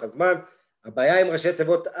קצת לרוח הזמן, הבעיה עם ראשי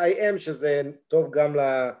תיבות IM, שזה טוב גם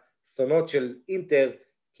לסונות של אינטר,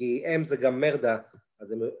 כי M זה גם מרדה, אז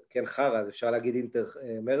זה כן חרה, אז אפשר להגיד אינטר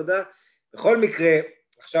מרדה. בכל מקרה,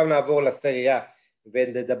 עכשיו נעבור לסריה,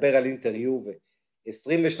 ונדבר על אינטר יובה.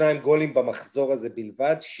 22 גולים במחזור הזה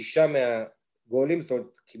בלבד, 6 מהגולים, זאת אומרת,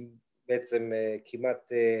 בעצם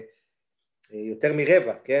כמעט יותר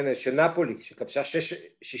מרבע, כן? של נפולי, שכבשה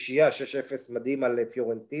 6-0 מדהים על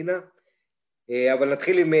פיורנטינה, אבל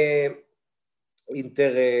נתחיל עם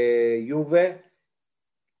אינטר יובה,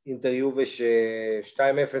 אינטר יובה 2-0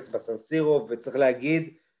 בסנסירו, וצריך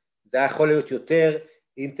להגיד, זה היה יכול להיות יותר,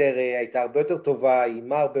 אינטר הייתה הרבה יותר טובה,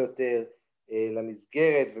 אימה הרבה יותר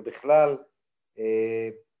למסגרת, ובכלל,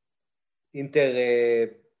 אינטר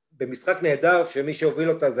במשחק נהדר, שמי שהוביל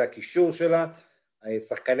אותה זה הקישור שלה,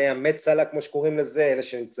 שחקני המצלה, כמו שקוראים לזה, אלה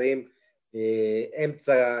שנמצאים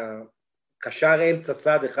קשר אמצע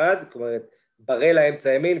צד אחד, כלומר, ברלה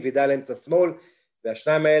אמצע ימין, וידל אמצע שמאל,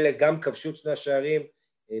 והשניים האלה גם כבשו את שני השערים,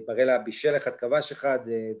 ברלה בישל אחד, כבש אחד,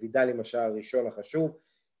 וידל עם השער הראשון החשוב,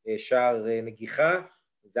 שער נגיחה,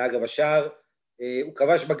 זה אגב השער הוא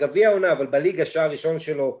כבש בגביע העונה, אבל בליגה השער הראשון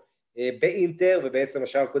שלו באינטר, ובעצם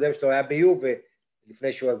השער הקודם שלו היה ביובה,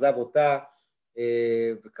 לפני שהוא עזב אותה,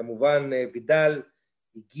 וכמובן וידל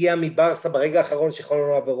הגיע מברסה ברגע האחרון שחול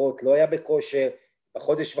לנו עבירות, לא היה בכושר,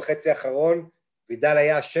 בחודש וחצי האחרון, וידל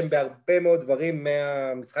היה אשם בהרבה מאוד דברים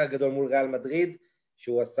מהמשחק הגדול מול ריאל מדריד,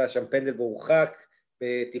 שהוא עשה שם פנדל והורחק,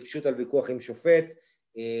 בטיפשות על ויכוח עם שופט,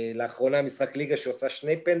 לאחרונה משחק ליגה שהוא עשה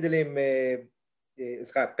 2 פנדלים,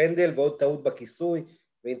 פנדל ועוד טעות בכיסוי,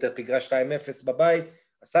 ואינטר פיגרה 2-0 בבית,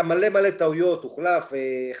 עשה מלא טעויות, הוחלף,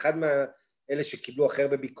 אחד מאלה שקיבלו הכי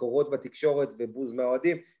הרבה ביקורות בתקשורת ובוז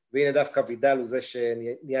מהאוהדים, והנה דווקא וידל הוא זה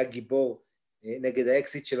שנהיה גיבור נגד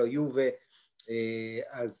האקסיט שלו, יובה,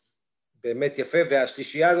 אז באמת יפה,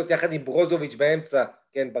 והשלישייה הזאת יחד עם ברוזוביץ' באמצע,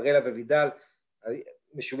 כן, ברלה ווידל,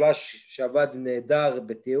 משולש שעבד נהדר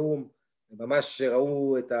בתיאום, ממש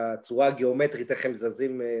ראו את הצורה הגיאומטרית, איך הם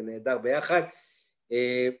זזים נהדר ביחד,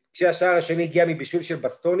 כשהשער השני הגיע מבישול של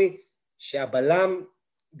בסטוני, שהבלם,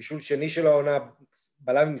 בישול שני של העונה,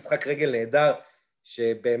 בלם עם משחק רגל נהדר,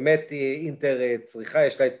 שבאמת אינטר צריכה,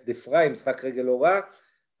 יש לה את דפראי, משחק רגל לא רע,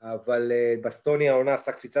 אבל בסטוני העונה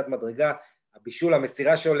עשה קפיצת מדרגה, הבישול,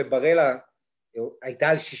 המסירה שלו לברלה, הייתה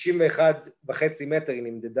על 61.5 מטר, היא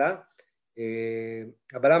נמדדה,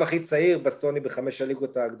 הבלם הכי צעיר, בסטוני ב5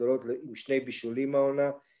 הליגות הגדולות, עם 2 בישולים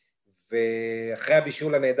העונה, ואחרי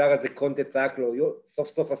הבישול הנהדר הזה, קונטה צעק לו, סוף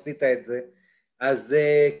סוף עשית את זה, אז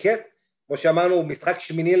כן, כמו שאמרנו, משחק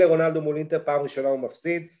שמיני לרונלדו מול אינטר, פעם ראשונה הוא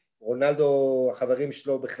מפסיד, רונלדו, החברים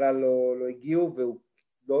שלו בכלל לא הגיעו,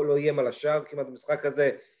 והוא לא איים על השער כמעט במשחק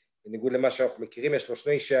הזה, בניגוד למה שאנחנו מכירים, יש לו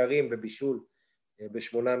 2 שערים ובישול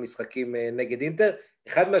ב8 משחקים נגד אינטר,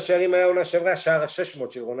 אחד מהשערים היה עונה שעברה, השער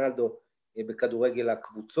ה-600 של רונלדו בכדורגל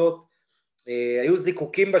הקבוצות, היו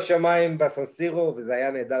זיקוקים בשמיים בסנסירו, וזה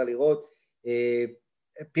היה נהדר לראות,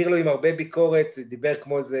 פירלו עם הרבה ביקורת, דיבר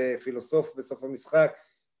כמו איזה פילוסוף בסוף המשחק,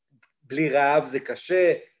 בלי רעב זה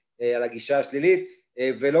קשה, על הגישה השלילית,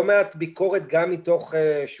 ולא מעט ביקורת גם מתוך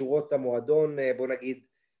שורות המועדון, בוא נגיד,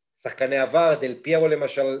 שחקני עבר, דל פיירו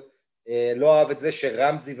למשל, לא אהב את זה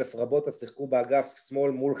שרמזי ופרבוטה שיחקו באגף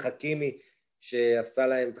שמאל מול חכימי, שעשה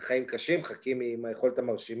להם את החיים קשים, חכימי עם היכולת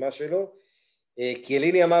המרשימה שלו,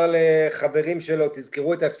 קיאליני אמר לחברים שלו,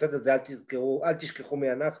 תזכרו את ההפסד הזה, אל תשכחו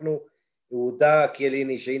מי אנחנו, הוא הודע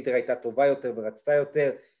קיאליני שאינטר הייתה טובה יותר ורצתה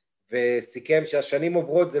יותר, וסיכם שהשנים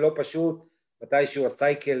עוברות זה לא פשוט, מתישהו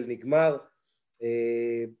הסייקל נגמר,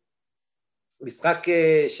 משחק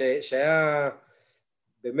שהיה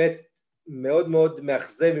באמת מאוד מאוד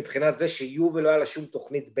מאכזב מבחינת זה שיובה לא היה לה שום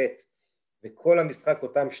תוכנית ב' וכל המשחק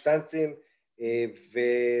אותם שטנצים,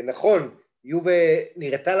 ונכון, יובה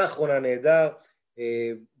נראתה לאחרונה נהדר,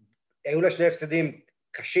 היו לה 2 הפסדים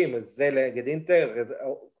קשים, אז זה נגד אינטר,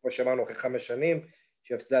 כמו שאמרנו אחרי 5 שנים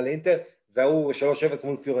שהפסדה לאינטר, והוא 3-0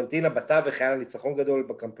 מול פיורנטינה, בתווך היה לה ניצחון גדול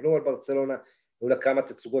בקמפנו על ברצלונה, היו לה כמה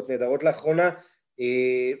תצוגות נהדרות לאחרונה,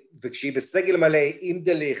 וכשהיא בסגל מלא עם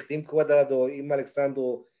דליכט, עם קוואדרדו, עם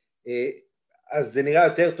אלכסנדרו, אז זה נראה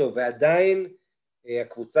יותר טוב, ועדיין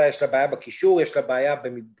הקבוצה יש לה בעיה בקישור, יש לה בעיה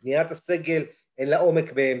בבניית הסגל, אין לה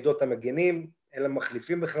עומק בעמדות המגנים, אין לה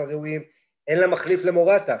מחליפים בכלל ראויים, אין לה מחליף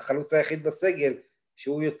למורטה, חלוץ היחיד בסגל,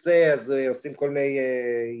 כשהוא יוצא אז עושים כל מיני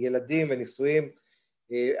ילדים וניסויים,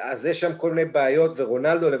 אז יש שם כל מיני בעיות,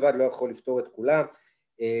 ורונלדו לבד לא יכול לפתור את כולם.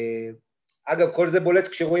 אגב, כל זה בולט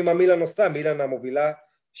כשרואים מה מילאן עושה, מילאן המובילה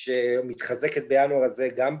שמתחזקת בינואר הזה,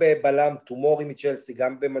 גם בבלם טומורי מצ'לסי,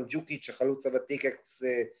 גם במנג'וקיץ' החלוץ הוותיק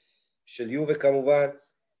של יובה כמובן,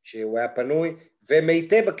 שהוא היה פנוי,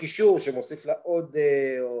 ומייטה בקישור שמוסיף לה עוד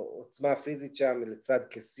עוצמה פיזית שם לצד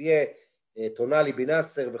קסיה, טונאלי,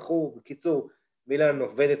 בינאסר וכו'. בקיצור, מילאן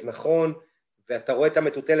עובדת נכון, ואתה רואה את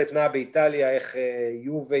המטוטלת נעה באיטליה, איך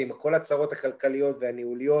יובה עם כל הצרות הכלכליות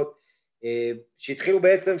והניהוליות, שהתחילו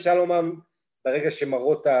בעצם, אפשר לומר, ברגע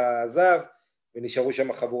שמרוטה עזב, ונשארו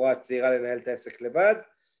שם החבורה הצעירה לנהל את העסק לבד,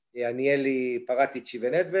 אניאלי, פרטיצ'י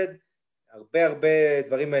ונדווד, הרבה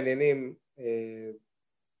דברים מעניינים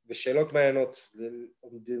ושאלות מעניינות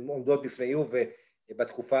עומדות בפני יובה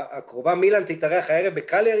בתקופה הקרובה. מילאן תתארח הערב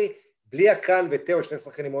בקליירי, בלי הקאן וטאו, 2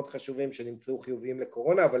 שחקנים מאוד חשובים שנמצאו חיוביים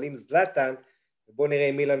לקורונה, אבל עם זלאטן, בואו נראה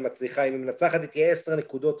אם מילאן מצליחה, אם היא מנצחת, היא תהיה 10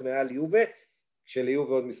 נקודות מעל יובה,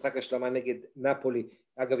 כשליובה עוד משחק השלמה נגד נפולי.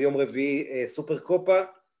 אגב, יום רביעי סופר קופה,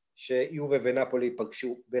 שיובה ונפולי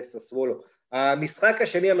פגשו בססוולו. המשחק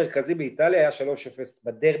השני המרכזי באיטליה היה 3-0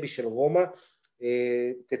 בדרבי של רומא,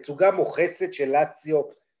 תצוגה מוחצת של לאציו,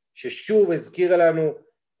 ששוב הזכירה לנו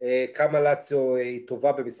כמה לאציו היא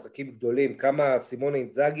טובה במשחקים גדולים, כמה סימונה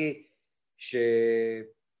אינזאגי,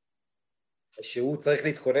 שהוא צריך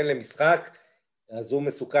להתכונן למשחק, אז הוא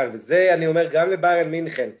מסוכן, וזה אני אומר גם לביירן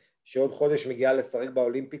מינכן, שעוד חודש מגיעה לשחק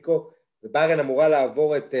באולימפיקו, וביירן אמורה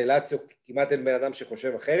לעבור את לאציו, כמעט אין בן אדם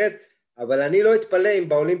שחושב אחרת, אבל אני לא אתפלא אם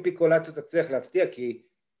באולימפיקו לאציו תצליח להפתיע, כי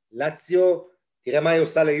לאציו, תראה מה היא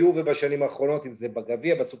עושה ליובה בשנים האחרונות, אם זה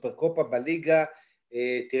בגביע, בסופר קופה, בליגה,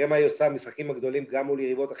 תראה מה היא עושה במשחקים הגדולים גם מול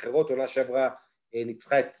יריבות אחרות, עונה שעברה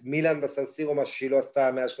ניצחה את מילאן בסנסירו, מה שהיא לא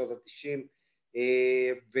עשתה מאז שנות ה-90,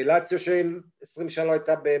 ולאציו של 20 שנה לא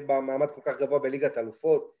הייתה במעמד כל כך גבוה בליגת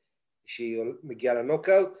האלופות, שהיא מגיעה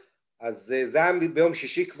לנוקאוט, אז זה היה ביום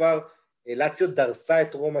שישי כבר, לאציו דרסה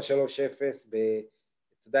את רומא 3-0, אתה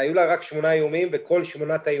יודע, היו לה רק 8 איומים, וכל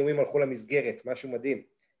 8 האיומים הלכו למסגרת, משהו מדהים.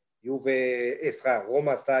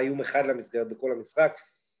 רומא עשתה איום אחד למסגרת בכל המשחק,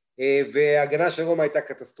 וההגנה של רומא הייתה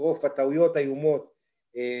קטסטרופה, טעויות איומות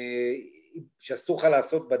שאסור לך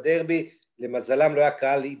לעשות בדרבי, למזלם לא היה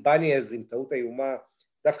קהל, איבניאז עם טעות איומה,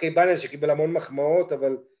 דווקא איבניאז שקיבל המון מחמאות,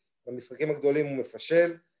 אבל במשחקים הגדולים הוא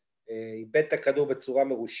מפשל, איבד את הכדור בצורה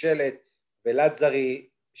מרושלת, ולאזרי,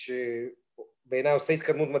 שבעיניי עושה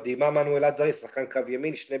התקדמות מדהימה, מנואל לאזרי, שחקן קו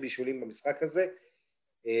ימין, 2 בישולים במשחק הזה,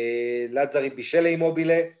 לאזרי בישל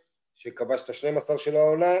אימובילה, שכבש את ה-12 שלו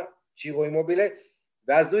העונה, צ'ירו אימובילה,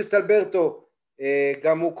 ואז לואיס אלברטו,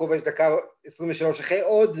 גם הוא כובש דקה 23 אחרי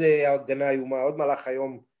עוד הגנה איומה, עוד מהלך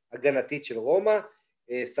היום הגנתית של רומא,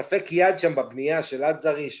 ספק יד שם בבנייה של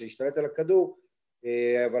לאזרי שהשתלט על הכדור,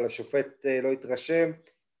 אבל השופט לא התרשם,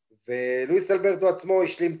 ולואיס אלברטו עצמו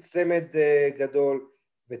השלים צמד גדול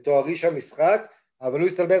ותוארי שם משחק, אבל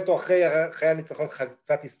לואיס אלברטו אחרי הניצחון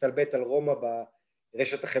קצת הסתלבט על רומא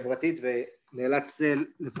ברשת החברתית, ונאלץ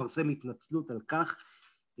לפרסם התנצלות על כך,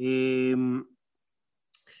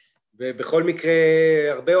 ובכל מקרה,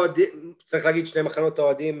 הרבה אוהדים, צריך להגיד 2 מחנות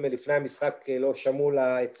האוהדים לפני המשחק לא שמעו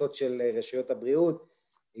לעצות של רשויות הבריאות,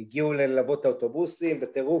 הגיעו ללוות את האוטובוסים,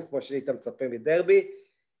 בטירוף, כמו שהיית מצפה מדרבי,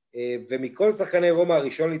 ומכל שחקני רומא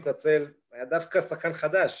הראשון להתנצל, היה דווקא שחקן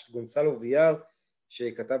חדש, גונסלו ויאר,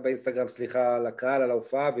 שכתב באינסטגרם סליחה לקהל על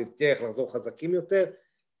ההופעה, והבטיח לחזור חזקים יותר.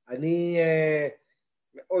 אני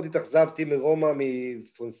מאוד התאכזבתי מרומא,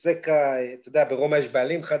 מפונסקה, אתה יודע, ברומא יש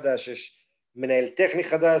בעלים חדש, יש מנהל טכני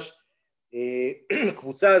חדש,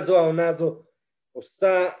 הקבוצה הזו, העונה הזו,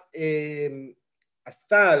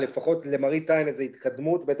 עשתה לפחות למראית עין איזו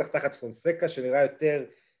התקדמות, בטח תחת פונסקה, שנראה יותר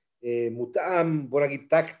מותאם, בוא נגיד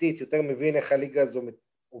טקטית, יותר מבין איך הליגה הזו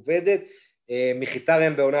עובדת,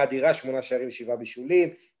 מחיטריאן בעונה אדירה, 8 שערים 7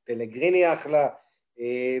 בישולים, פלגריני אחלה,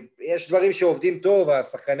 יש דברים שעובדים טוב,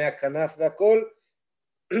 השחקני הכנף והכל,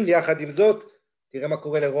 יחד עם זאת, תראה מה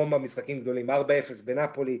קורה לרומא, משחקים גדולים, 4-0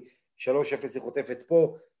 בנפולי, 3-0 היא חוטפת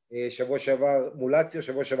פה, שבוע שעבר מול לאציו,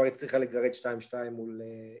 שבוע שעבר הצליחה לגרד 2-2 מול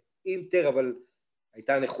אינטר, אבל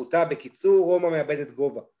הייתה נחותה. בקיצור, רומא מאבדת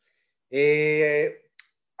גובה.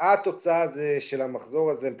 התוצאה של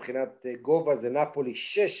המחזור הזה מבחינת גובה זה נפולי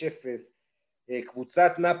 6-0,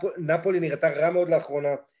 קבוצת נפולי נראתה רע מאוד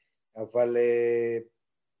לאחרונה, אבל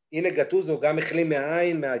הנה גטוזו גם החלים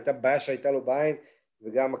מהעין, הייתה בעיה שהייתה לו בעין,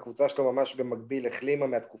 וגם הקבוצה שלו ממש במקביל החלימה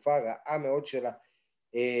מהתקופה הרעה מאוד שלה.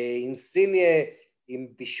 אינסיניה עם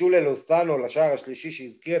בישול ללוסאנו לשער השלישי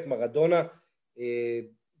שהזכיר את מרדונה,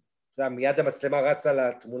 מיד המצלמה רצה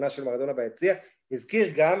לתמונה של מרדונה ביציע,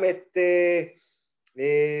 הזכיר גם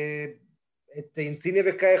את אינסיניה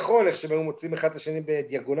וקייחון, איך שהם היו מוצאים אחד לשני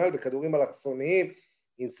בדיאגונל, בכדורים אלכסוניים,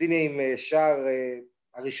 אינסיניה עם שער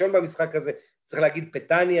הראשון במשחק הזה, צריך להגיד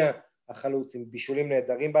פטניה, החלוץ עם בישולים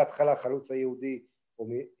נהדרים בהתחלה, החלוץ היהודי,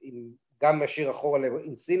 גם משאיר אחורה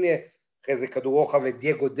לאינסיניה, אחרי זה כדור רוחב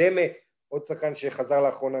לדייגו דמה, עוד שחקן שחזר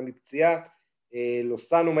לאחרונה מפציעה,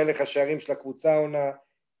 לוסאנו מלך השערים של הקבוצה העונה,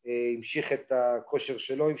 המשיך את הכושר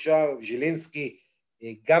שלו עם שער, ז'ילינסקי,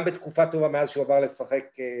 גם בתקופה טובה מאז שהוא עבר לשחק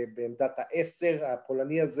בעמדת ה-10,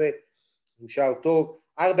 הפולני הזה, עם שער טוב,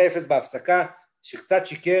 4-0 בהפסקה, שקצת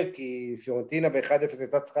שיקר, כי פיורנטינה ב-1-0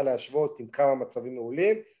 הייתה צריכה להשוות עם כמה מצבים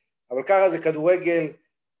מעולים, אבל ככה זה כדורגל,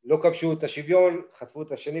 לא כבשו את השוויון, חטפו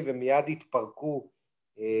את השני ומיד התפרקו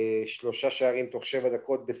 3 שערים תוך 7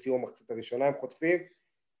 דקות בסיום המחצית הראשונה הם חוטפים,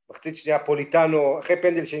 מחצית שנייה פוליטנו, אחרי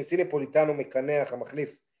פנדל שאינסיני פוליטנו מקנח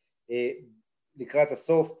המחליף לקראת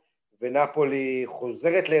הסוף, ונפולי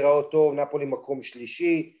חוזרת להיראות טוב, נפולי מקום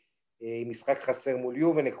שלישי, משחק חסר מול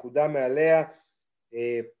יובה, נקודה מעליה,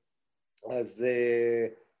 אז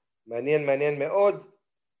מעניין מאוד,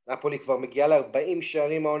 נפולי כבר מגיעה ל-40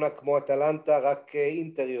 שערים העונה כמו אטלנטה, רק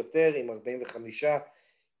אינטר יותר עם 45,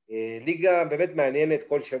 ליגה באמת מעניינת,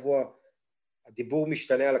 כל שבוע הדיבור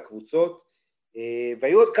משתנה על הקבוצות,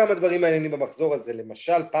 והיו עוד כמה דברים מעניינים במחזור הזה,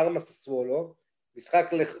 למשל פארמה ססוולו, משחק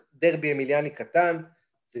דרבי אמיליאני קטן,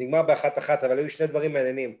 זה נגמר ב1-1, אבל היו 2 דברים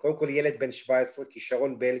מעניינים, קודם כל ילד בן 17,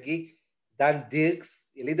 כישרון בלגי, דן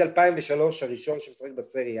דירקס, יליד 2003, הראשון שמשחק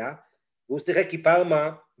בסריה, והוא שיחק כי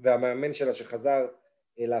פארמה, והמאמן שלה שחזר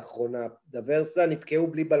לאחרונה. דברסה נתקעו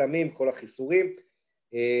בלי בלמים, כל החיסורים,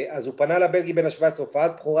 אז הוא פנה לבלגי בין ה-17,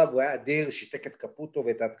 הופעת בכורה, והוא היה אדיר, שיתק את קפוטו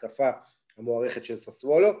ואת ההתקפה המוערכת של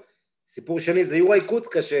ססוולו. סיפור שני זה יוראי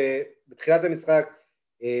קוצקה, שבתחילת המשחק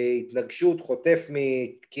התנגשות, חוטף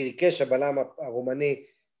מקיריקש, הבלם הרומני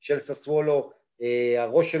של ססוולו,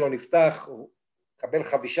 הראש שלו נפתח, הוא קבל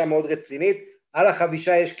חבישה מאוד רצינית, על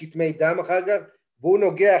החבישה יש כתמי דם אחר כך, והוא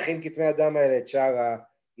נוגח עם כתמי הדם האלה את שער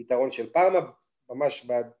היתרון של פארמה, ממש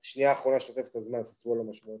בשנייה האחרונה של תוספת הזמן ססוולו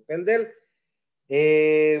משמעות פנדל.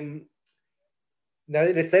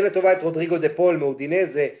 נציין לטובה את רודריגו דה פול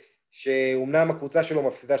מאודינזה, שאומנם הקבוצה שלו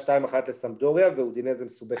מפסידה 2-1 לסמפדוריה, ואודינזה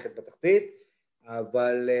מסובכת בתחתית,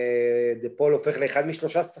 אבל דה פול הופך לאחד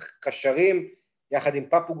משלושה קשרים, יחד עם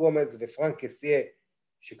פפו גומז ופרנק קסיה,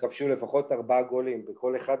 שכבשו לפחות 4 גולים,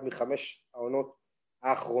 בכל אחד מחמש העונות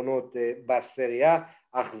האחרונות בסריה.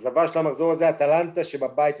 האכזבה של המחזור הזה, אטלנטה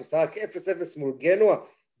שבבית עושה רק 0-0 מול גנואה,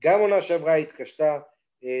 גם עונה שעברה התקשתה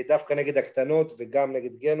דווקא נגד הקטנות וגם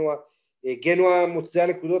נגד גנואה. גנואה מוציאה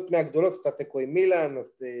נקודות מהגדולות, עשתה תיקו עם מילאן,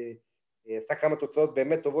 עשתה כמה תוצאות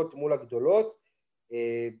באמת טובות מול הגדולות,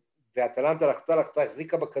 ואטלנטה לחצה,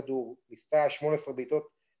 החזיקה בכדור, ניסתה 18 בעיטות,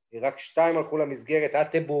 רק 2 הלכו למסגרת,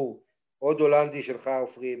 אטבור, עוד הולנדי שלך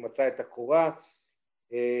אופרי, מצא את הקורה,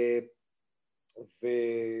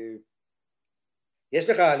 ויש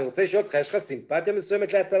לך, אני רוצה לשאול אותך, יש לך סימפתיה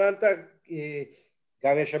מסוימת לאטלנטה?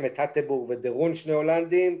 גם יש שם את אטבור ודרון, שני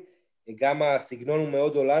הולנדים, גם הסגנון הוא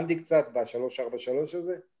מאוד הולנדי קצת, ב-3-4-3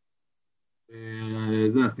 הזה?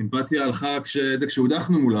 זה, הסימפתיה הלכה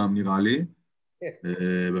כשהודחנו מולם, נראה לי,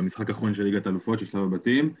 במשחק האחרון של ליגת האלופות, של שלב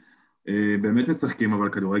הבתים, באמת משחקים,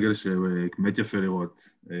 אבל כדורגל שבאמת יפה לראות.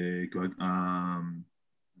 אני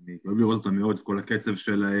אוהב לראות אותם מאוד, כל הקצב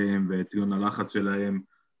שלהם ואת סגנון הלחץ שלהם.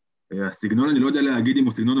 הסגנון, אני לא יודע להגיד אם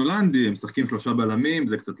הוא סגנון הולנדי, הם משחקים 3 בלמים,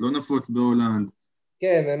 זה קצת לא נפוץ בהולנד.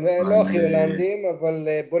 כן, הם לא הכי הולנדים, אבל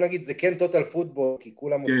בוא נגיד, זה כן טוטל פוטבול, כי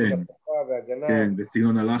כולם עושים התקפה והגנה. כן,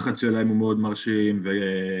 וסגנון הלחץ שלהם הוא מאוד מרשים,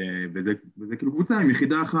 וזה כאילו קבוצה עם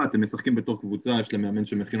יחידה אחת, הם משחקים בתור קבוצה, יש להם מאמן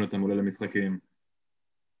שמכין אותם עולה למשחקים.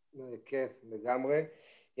 כן, לגמרי.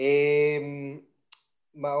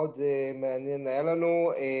 מה עוד מעניין היה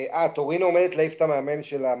לנו? טורינו עומדת להעיף את המאמן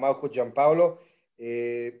של מרקו ג'אמפאולו,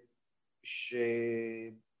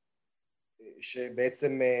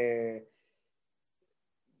 שבעצם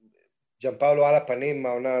ג'אמפאולו על הפנים,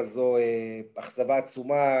 העונה הזו אכזבה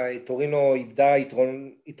עצומה, טורינו איבדה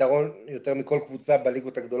יתרון יותר מכל קבוצה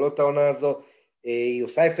בליגות הגדולות העונה הזו, היא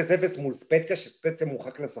עושה 0-0 מול ספציה, שספציה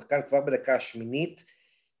מורחק לשחקן כבר בדקה השמינית,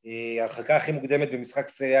 ההרחקה הכי מוקדמת במשחק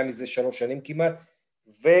סריה מזה 3 שנים כמעט,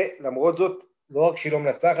 ולמרות זאת, לא רק שהיא לא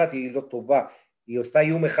מנצחת, היא לא טובה, היא עושה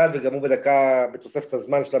איום אחד וגם הוא בדקה, בתוספת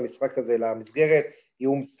הזמן של המשחק הזה למסגרת,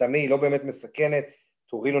 איום סתמי, היא לא באמת מסכנת,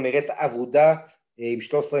 טורינו נראית עבודה, עם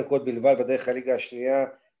 13 נקודות בלבד בדרך הליגה השנייה,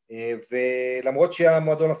 ולמרות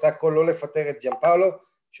שהמועדון עשה הכל לא לפטר את ג'אמפאולו,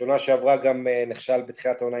 שעונה שעברה גם נכשל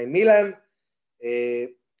בתחילת העונה עם מילאן,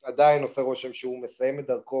 עדיין עושה רושם שהוא מסיים את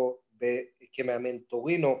דרכו כמאמן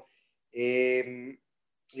טורינו,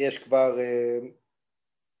 יש כבר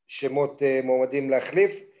שמות מועמדים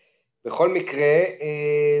להחליף, בכל מקרה,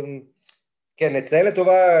 כן, נציין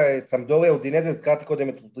לטובה, סמפדוריה אודינזה, הזכרתי קודם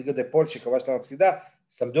את רודריגו דה פול שכבש לה מפסידה,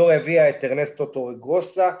 סמפדוריה הביאה את ארנסטו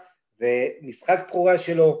טורגרוסה, ומשחק בכורה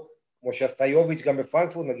שלו, כמו שעשה יוביץ' גם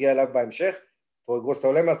בפרנקפורט, נגיע אליו בהמשך, טורגרוסה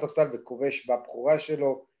עולה מהספסל וכובש בבכורה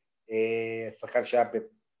שלו, שחקן שהיה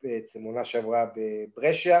בעצם עונה שעברה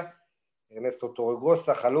בברשיה, ארנסטו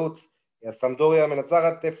טורגרוסה, חלוץ, הסמפדוריה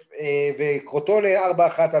מנצחת, וקרוטונה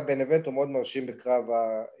 4-1 על בנבנטו, מאוד מרשים בקרב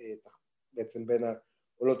בעצם בין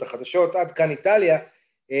העולות החדשות, עד כאן איטליה,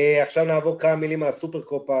 עכשיו נעבור כמה מילים על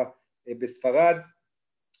הסופרקופה בספרד,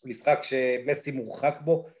 משחק שמסי מורחק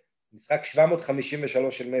בו, משחק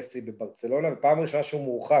 753 של מסי בברצלונה, ופעם ראשונה שהוא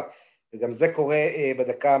מורחק, וגם זה קורה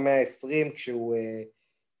בדקה ה-120, כשהוא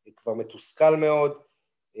כבר מתוסכל מאוד,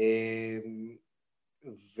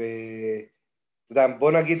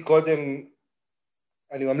 בוא נגיד קודם,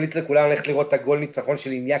 אני ממליץ לכולם ללכת לראות את הגול ניצחון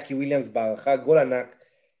של איניאקי וויליאמס בערכה, גול ענק,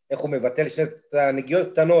 איך הוא מבטל שני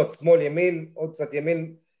נגיעות קטנות, שמאל ימין, עוד קצת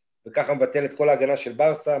ימין, וככה מבטל את כל ההגנה של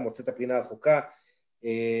ברסה, מוצא את הפינה הרחוקה.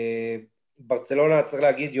 ברצלונה, צריך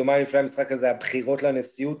להגיד, יומיים לפני המשחק הזה, הבחירות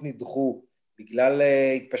לנשיאות נדחו, בגלל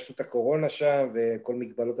התפשטות הקורונה שם, וכל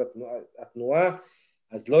מגבלות התנועה,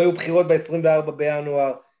 אז לא היו בחירות ב-24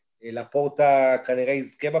 בינואר, לפורטה כנראה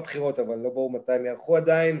יזכה בבחירות, אבל לא ברור מתי הם יערכו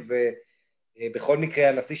עדיין, ובכל מקרה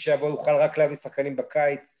הנשיא שיבוא יוכל רק להביא שחקנים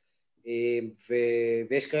בקיץ,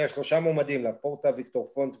 ויש כרגע 3 מועמדים, לפורטה, ויקטור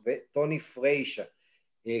פונט וטוני פריישה.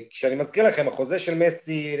 כשאני מזכיר לכם, החוזה של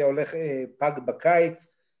מסי הולך פג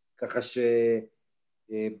בקיץ, ככה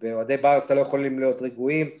באוהדי ברסה לא יכולים להיות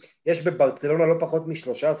רגועים, יש בברצלונה לא פחות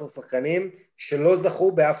מ-13 שחקנים שלא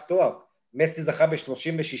זכו באף תואר, מסי זכה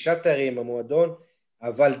ב-36 תארים במועדון,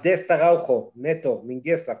 אבל דסטה ראוכו, נטו,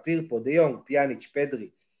 מינגסה, פירפו, דיונג, פיאניץ', פדרי,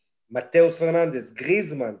 מתאוס פרננדס,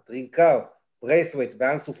 גריזמן, טרינקאו, ברייסווייט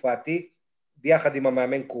ואנסו פאטי, ביחד עם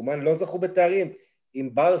המאמן קומן, לא זכו בתארים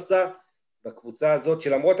עם ברסה, בקבוצה הזאת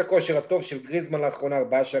שלמרות הכושר הטוב של גריזמן לאחרונה,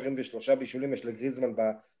 4 שערים ו3 בישולים יש לגריזמן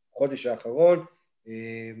בחודש האחרון,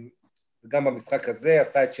 וגם במשחק הזה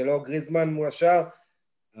עשה את שלו גריזמן מול השאר,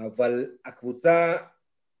 אבל הקבוצה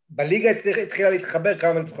בליגה התחילה להתחבר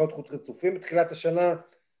כמה ניצחונות חוץ רצופים בתחילת השנה,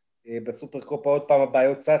 בסופר קופה עוד פעם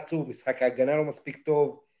הבעיות צצו, משחק ההגנה לא מספיק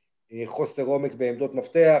טוב, חוסר עומק בעמדות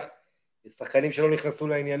מפתח, שחקנים שלא נכנסו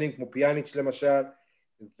לעניינים כמו פיאניץ' למשל,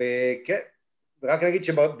 וכן, ורק נגיד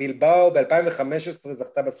שבילבאו ב-2015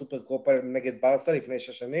 זכתה בסופר קופה נגד ברסה לפני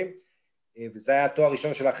 6 שנים, וזה היה התואר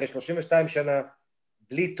הראשון שלה אחרי 32 שנה,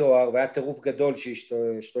 בלי תואר, והיה טירוף גדול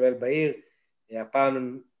שהשתולל בעיר,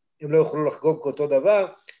 הפעם הם לא יוכלו לחגוג כאותו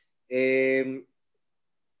דבר,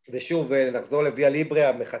 ושוב נחזור לוויה ליברה,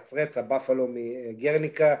 המחצרץ, הבאפלו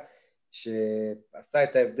מגרניקה, שעשה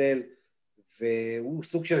את ההבדל, והוא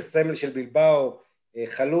סוג של סמל של בילבאו,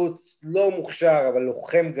 חלוץ לא מוכשר, אבל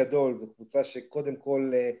לוחם גדול, זו קבוצה שקודם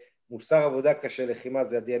כל מוסר עבודה קשה לחימה,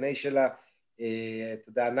 זה ה-DNA שלה, אתה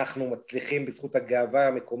יודע, אנחנו מצליחים בזכות הגאווה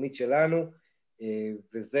המקומית שלנו,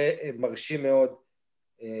 וזה מרשים מאוד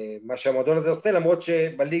מה שהמועדון הזה עושה, למרות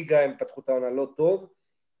שבליגה הם פתחו את העונה לא טוב,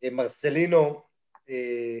 מרסלינו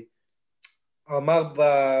אמר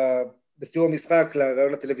בסיום המשחק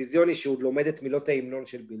לרעיון הטלוויזיוני שהוא לומד את מילות ההמנון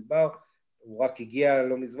של בילבאו, הוא רק הגיע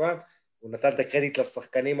לא מזמן, הוא נתן את הקרדיט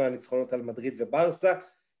לשחקנים על הניצחונות על מדריד וברסה,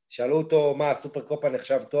 שאלו אותו מה הסופר קופה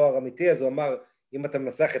נחשב תואר אמיתי, אז הוא אמר אם אתה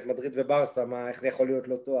מנצח את מדריד וברסה, איך זה יכול להיות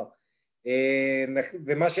לא תואר?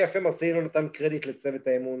 ומה שיפה מרסלינו נתן קרדיט לצוות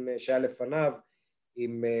האמון שהיה לפניו,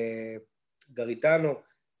 עם גריטנו,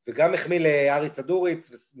 וגם החמיא לארי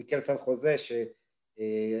צדוריץ ומיקל סן חוזה,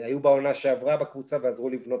 שהיו בעונה שעברה בקבוצה ועזרו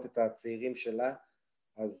לבנות את הצעירים שלה,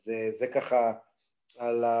 אז זה ככה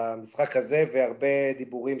על המשחק הזה, והרבה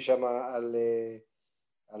דיבורים שם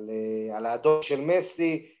על האדום של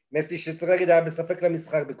מסי שצריך להגיד היה בספק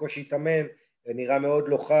למשחק, בקושי התאמן, נראה מאוד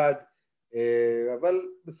לא חד, אבל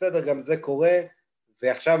בסדר, גם זה קורה,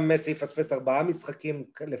 ועכשיו מסי יפספס 4 משחקים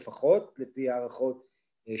לפחות, לפי הערכות,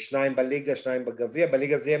 2 בליגה, 2 בגביע,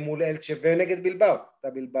 בליגה זה יהיה מול אלצ'ה ונגד בילבאו, אותה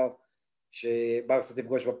בילבאו, שברסה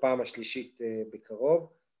תפגוש בפעם השלישית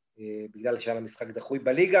בקרוב, בגלל שהיה המשחק דחוי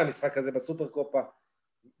בליגה, המשחק הזה בסופר קופה,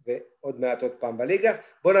 ועוד מעט עוד פעם בליגה.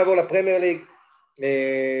 בואו נעבור לפרמייר ליג,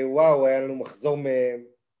 וואו, היה לנו מחזור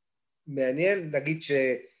מעניין, נגיד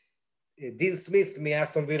דין סמית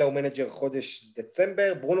מאסטון וילה הוא מנג'ר חודש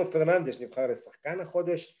דצמבר, ברונו פרננדש נבחר לשחקן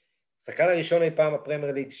החודש, שחקן הראשון אי פעם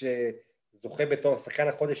הפרמייר ליג שזוכה בתור שחקן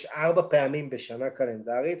החודש 4 פעמים בשנה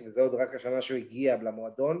קלנדרית, וזה עוד רק השנה שהוא הגיע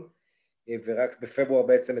למועדון, ורק בפברואר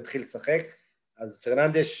בעצם התחיל לשחק, אז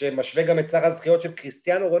פרננדש משווה גם את שר הזכיות של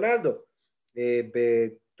קריסטיאנו רונלדו,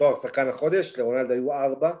 בתואר שחקן החודש, לרונלדו היו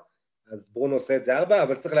 4, אז ברונו עושה את זה 4,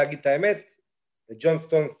 אבל צריך להגיד את האמת, לג'ון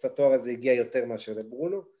סטונס התואר הזה הגיע יותר מאשר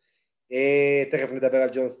לברונו, תכף נדבר על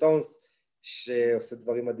ג'ון סטונס שעושה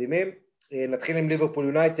דברים מדהימים. נתחיל עם ליברפול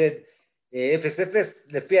יונייטד 0-0,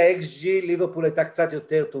 לפי ה-XG ליברפול הייתה קצת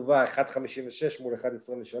יותר טובה, 1.56 מול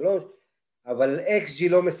 1.23, אבל XG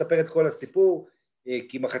לא מספר את כל הסיפור,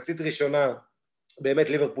 כי מחצית ראשונה באמת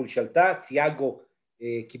ליברפול שלטה, תיאגו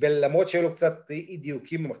קיבל, למרות שהיו לו קצת אי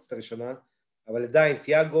דיוקים במחצית הראשונה, אבל עדיין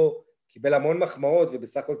תיאגו קיבל המון מחמאות,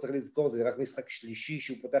 ובסך הכל צריך לזכור, זה רק משחק שלישי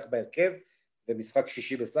שהוא פותח בהרכב, ומשחק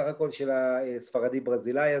שישי בסך הכל של הספרדי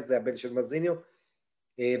ברזילאי הזה, הבן של מזיניו,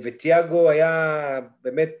 ותיאגו היה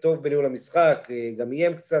באמת טוב בניהול המשחק, גם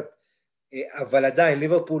איים קצת, אבל עדיין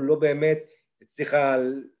ליברפול לא באמת הצליחה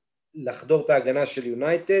לחדור את ההגנה של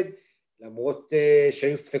יונייטד, למרות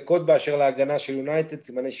שהיו ספקות באשר להגנה של יונייטד,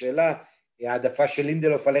 סימני שאלה, העדפה של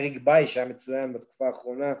לינדלוף על אריק ביי שהיה מצוין בתקופה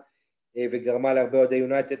האחרונה, וגרמה להרבה אוהדי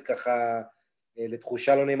יונייטד ככה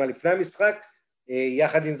לתחושה לא נעימה לפני המשחק,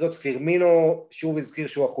 יחד עם זאת פירמינו שוב הזכיר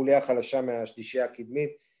שהוא החוליה החלשה מהשלישייה הקדמית,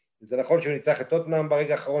 זה נכון שהוא ניצח את טוטנהאם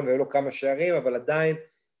ברגע האחרון והיו לו כמה שערים, אבל עדיין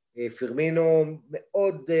פירמינו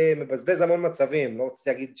מאוד מבזבז המון מצבים, לא רציתי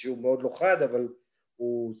להגיד שהוא מאוד לא חד, אבל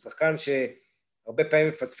הוא שחקן שהרבה פעמים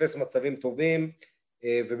מפספס מצבים טובים,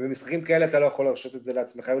 ובמשחקים כאלה אתה לא יכול להרשות את זה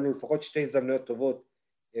לעצמך, היו לו לפחות 2 הזדמנויות טובות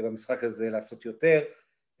במשחק הזה לעשות יותר,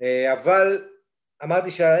 אבל אמרתי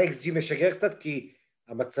שה-XG משגר קצת, כי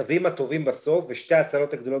המצבים הטובים בסוף, ושתי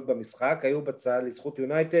ההצלות הגדולות במשחק, היו בצד לזכות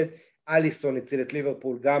יונייטד, אליסון הציל את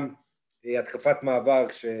ליברפול, גם התקפת מעבר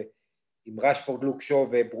עם רשפורד, לוק שו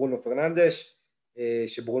וברונו פרננדש,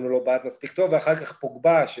 שברונו לא בעט מספיק טוב, ואחר כך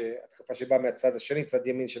פוגבה, התקפה שבאה מהצד השני, צד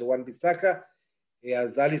ימין של וואן ביסאקה,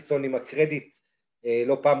 אז אליסון עם הקרדיט,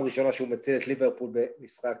 לא פעם ראשונה שהוא מציל את ליברפול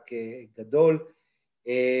במשחק גדול.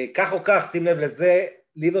 כך או כך, שים לב לזה,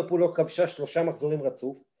 ליברפול לא כבשה 3 מחזורים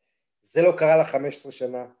רצוף, זה לא קרה לה 15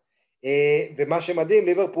 שנה, ומה שמדהים,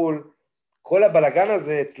 ליברפול, כל הבלגן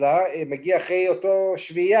הזה אצלה מגיע אחרי אותו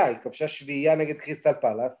שביעייה, היא כבשה שביעייה נגד קריסטל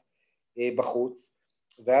פלאס בחוץ,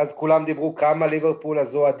 ואז כולם דיברו כמה ליברפול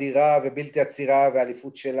הזו אדירה ובלתי עצירה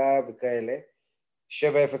והאליפות שלה וכאלה,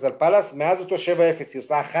 7-0 על פלאס, מאז אותו 7-0 היא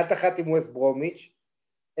עושה 1-1 עם ווסט ברומיץ',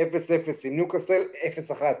 0-0 עם ניוקאסל,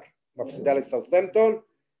 0-1 מפסידה לסאות'המפטון,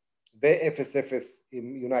 ו-0-0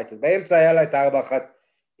 עם יונייטד. באמצע היה לה את ה-4-1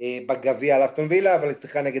 בגביע על אסטון וילה, אבל היא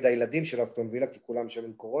שיחקה נגד הילדים של אסטון וילה, כי כולם שם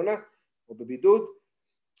עם קורונה, או בבידוד,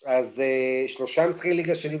 אז 3 משחקי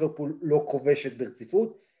ליגה של ליברפול לא כובשת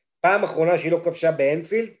ברציפות, פעם אחרונה שהיא לא כבשה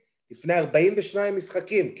באנפילד, לפני 42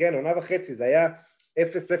 משחקים, כן, עונה וחצי, זה היה 0-0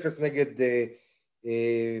 נגד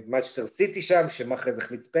מנצ'סטר סיטי שם, שמאחז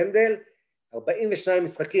החמיץ פנדל, 42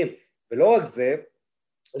 משחקים, ולא רק זה,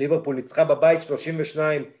 ליברפול ניצחה בבית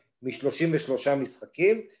 32 מ-33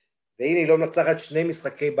 משחקים, והנה היא לא נצחת 2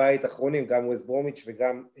 משחקי בית אחרונים, גם ווסט ברומיץ'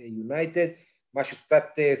 וגם יונייטד, משהו קצת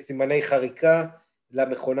סימני חריקה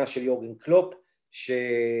למכונה של יורגן קלופ,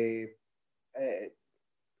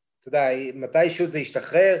 אתה יודע, מתישהו זה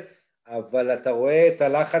ישתחרר, אבל אתה רואה את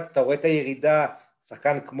הלחץ, אתה רואה את הירידה,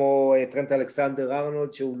 שחקן כמו טרנט אלכסנדר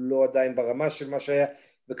ארנולד, שהוא לא עדיין ברמה של מה שהיה,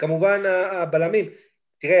 וכמובן הבלמים.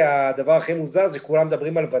 תראה, הדבר הכי מוזר זה שכולם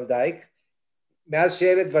מדברים על ונדייק, מאז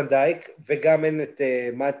שאין את ונדייק, וגם אין את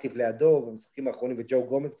מאטיב לידו, במשחקים האחרונים, וג'ו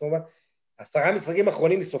גומז כמובן, 10 משחקים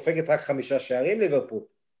האחרונים היא סופגת רק 5 שערים ליברפול.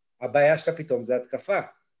 הבעיה שלה פתאום זה התקפה.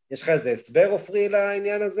 יש לך איזה הסבר אופרי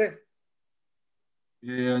לעניין הזה?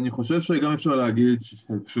 אני חושב שגם אפשר להגיד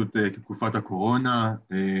שפשוט כתקופת הקורונה,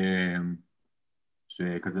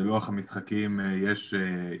 שכזה לוח המשחקים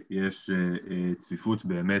יש צפיפות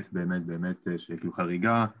באמת באמת באמת שכאילו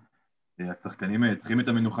חריגה, השחקנים צריכים את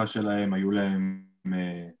המנוחה שלהם, היו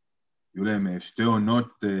להם 2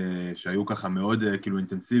 עונות שהיו ככה מאוד כאילו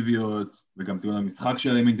אינטנסיביות, וגם סגנון המשחק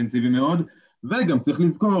שלהם אינטנסיבי מאוד, וגם צריך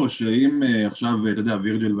לזכור שאם עכשיו, אתה יודע,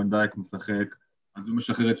 וירג'יל ונדייק משחק, אז הוא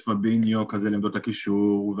משחרר את פביניו כזה לעמדות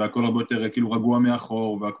הקישור, והכל הרבה יותר כאילו רגוע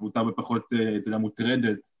מאחור, והקבוצה בפחות, אתה יודע,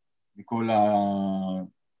 מוטרדת מכל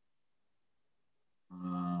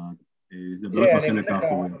זה בחלק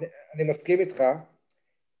האחורי. אני מסכים איתך,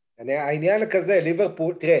 העניין כזה,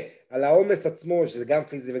 ליברפול, תראה, על העומס עצמו, שזה גם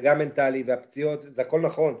פיזי וגם מנטלי, והפציעות, זה הכל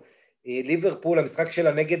נכון. ליברפול, המשחק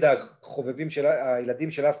שלה נגד החובבים של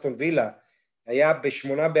הילדים של אסטון וילה, היה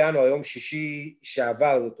ב8 בינואר, היום שישי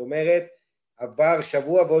שעבר, זאת אומרת, עבר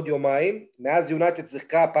שבוע ועוד יומיים, מאז יונייטד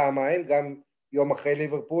שיחקה פעמיים, גם יום אחרי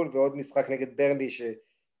ליברפול, ועוד משחק נגד ברנלי,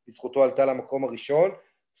 שבזכותו עלתה למקום הראשון,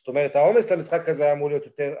 זאת אומרת, העומס למשחק הזה היה אמור להיות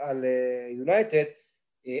יותר על יונייטד,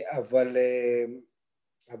 אבל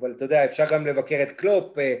אתה יודע, אפשר גם לבקר את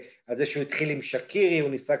קלופ, על זה שהוא התחיל עם שקירי, הוא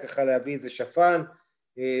ניסה ככה להביא איזה שפן,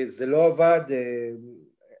 זה לא עבד,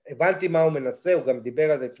 הבנתי מה הוא מנסה, הוא גם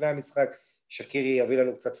דיבר על זה לפני המשחק, שקירי יביא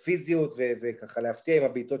לנו קצת פיזיות, וככה להפתיע עם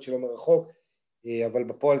הבעיטות שלו מרחוק, אבל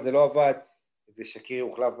בפועל זה לא עבד, ושקירי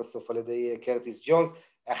הוחלף בסוף על ידי קרטיס ג'ונס.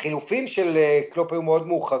 החילופים של קלופ היו מאוד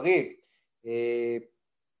מאוחרים,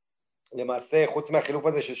 למעשה חוץ מהחילוף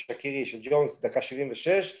הזה של שקירי, של ג'ונס, דקה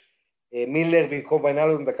 76, מילר במקום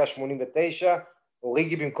ויינלדום דקה 89,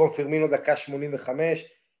 אוריגי במקום פרמינו דקה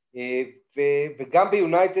 85, וגם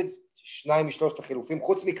ביונייטד 2 משלושת החילופים,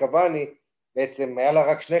 חוץ מקוואני, בעצם היה לה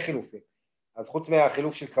רק 2 חילופים, אז חוץ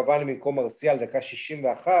מהחילוף של קוואני במקום מרסיאל דקה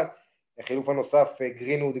 61, החילוף הנוסף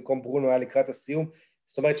גרינווד במקום ברונו היה לקראת הסיום,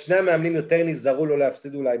 זאת אומרת 2 המאמנים יותר נזהרו לא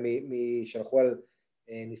להפסיד אולי משלחו על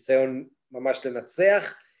ניסיון ממש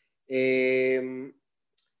לנצח,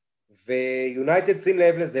 ויונייטד שים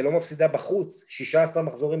לב לזה, לא מפסידה בחוץ, 16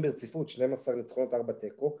 מחזורים ברציפות, 12 ניצחונות 4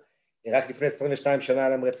 תיקו, רק לפני 22 שנה היה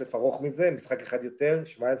להם רצף ארוך מזה, משחק אחד יותר,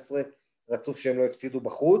 17 רצוף שהם לא הפסידו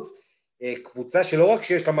בחוץ, קבוצה שלא רק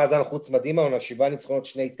שיש לה מאזן חוץ מדהים, העונה 7 ניצחונות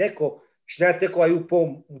 2 תיקו, 2 התיקו היו פה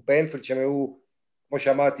באנפילד שהם היו, כמו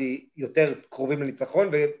שאמרתי, יותר קרובים לניצחון,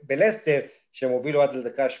 ובלסטר שהם הובילו עד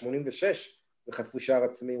לדקה 86 וחטפו שער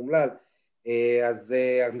עצמי אומלל, אז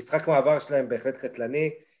המשחק מעבר שלהם בהחלט קטלני,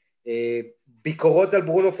 ביקורות על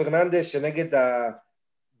ברונו פרננדס שנגד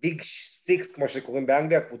הביג 6 כמו שקוראים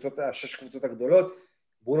באנגליה, 6 קבוצות הגדולות,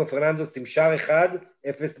 ברונו פרננדס עם שער אחד,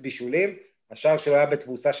 0 בישולים, השער שלו היה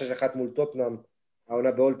בתבוסה 6-1 מול טוטנהאם,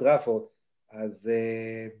 העונה באולד טראפורד, אז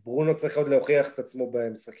ברונו צריך עוד להוכיח את עצמו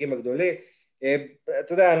במשחקים הגדולים,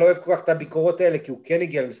 אתה יודע, אני לא אוהב כל כך את הביקורות האלה, כי הוא כן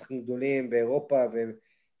הגיע למשחקים גדולים באירופה,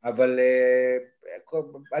 אבל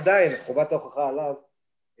עדיין חובת ההוכחה עליו,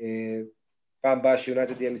 פעם באה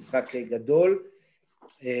שיונייטד יהיה משחק גדול,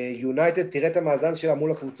 יונייטד תראה את המאזן שלה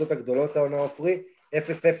מול הקבוצות הגדולות העונה עופרי, 0-0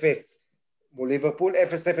 מול ליברפול,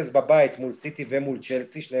 0-0 בבית מול סיטי ומול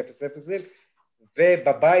צ'לסי, שני 0-0,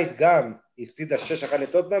 ובבית גם הפסידה 6-1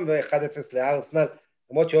 לטוטנהאם ו-1-0 לארסנל,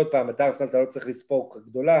 למרות שעוד פעם, את ארסנל אתה לא צריך לספור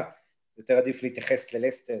גדולה, יותר עדיף להתייחס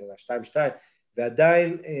ללסטר, ל-2-2,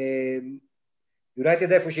 ועדיין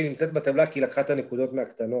יונייטד איפה שהיא נמצאת בטבלה, כי היא לקחה את הנקודות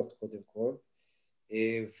מהקטנות קודם כל,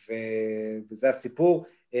 וזה הסיפור.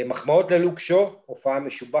 מחמאות ללוק שו, הופעה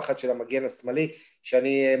משובחת של המגן השמאלי,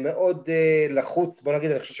 שאני מאוד לחוץ, בוא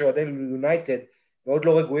נגיד, אני חושב שאוהדי יונייטד מאוד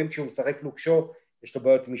לא רגועים כשהוא משחק לוק שו, יש לו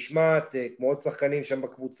בעיות משמעת, כמו עוד שחקנים שם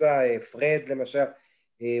בקבוצה, פרד למשל,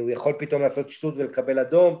 הוא יכול פתאום לעשות שטות ולקבל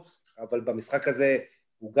אדום, אבל במשחק הזה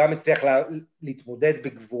הוא גם הצליח להתמודד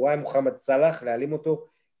בגבורה עם מוחמד סלאח, להעלים אותו,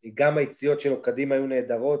 גם היציאות שלו קדימה היו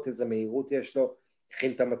נהדרות, איזה מהירות יש לו,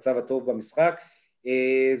 הכין את המצב הטוב במשחק.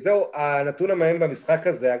 זהו, הנתון המעניין במשחק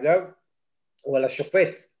הזה אגב, הוא על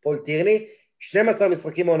השופט פול טירני, 12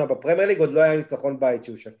 משחקים העונה בפרמייר ליג, עוד לא היה ניצחון בית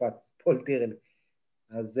שהוא שפט, פול טירני.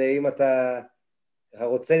 אז אם אתה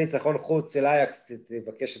רוצה ניצחון חוץ של אייקס,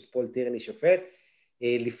 תבקש את פול טירני שופט.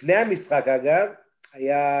 לפני המשחק אגב,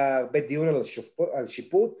 היה הרבה דיון על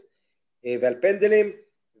שיפוט ועל פנדלים,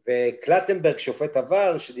 וקלטנברג שופט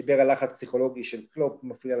עבר, שדיבר על לחץ פסיכולוגי של קלופ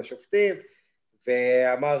מפריע לשופטים,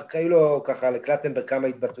 ואמר, היו לו ככה לקלטנברג כמה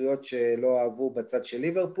התבטאויות שלא אהבו בצד של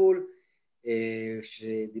ליברפול,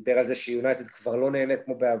 שדיבר על זה שיונייטד כבר לא נהנית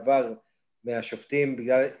כמו בעבר מהשופטים,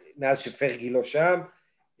 מאז שפרגי לא שם,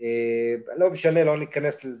 לא משנה, לא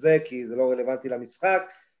ניכנס לזה, כי זה לא רלוונטי למשחק,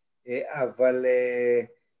 אבל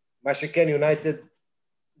מה שכן, יונייטד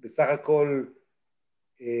בסך הכל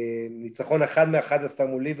ניצחון 1 מ-11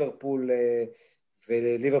 מול ליברפול,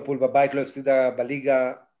 וליברפול בבית לא הפסידה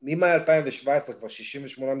בליגה ממאי 2017, כבר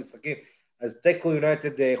 68 משחקים, אז תיקו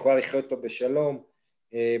יונייטד יכולה לחיות אותו בשלום,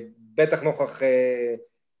 בטח נוכח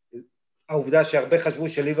העובדה שהרבה חשבו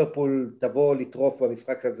שליברפול תבוא לטרוף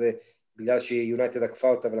במשחק הזה, בגלל שיונייטד עקפה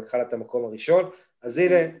אותה ולקחה לה את המקום הראשון, אז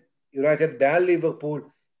הנה יונייטד בעל ליברפול,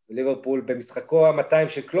 וליברפול במשחקו ה-200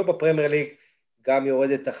 של קלוב בפרמייר ליג, גם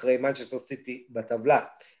יורדת אחרי מנצ'סטר סיטי בטבלה.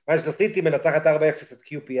 מנצ'סטר סיטי מנצחת 4-0 את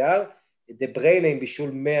QPR, דה בריינה עם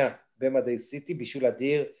בישול 100 במדי סיטי, בישול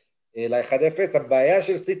אדיר ל-1-0, הבעיה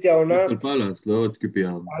של סיטי העונה... קריסטל פלאס, לא את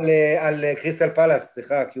QPR. על קריסטל פלאס,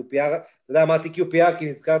 סליחה, QPR, אתה יודע, אמרתי QPR כי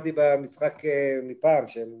נזכרתי במשחק מפעם,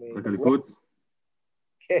 משחק אליפות?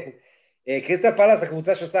 כן, קריסטל פלאס,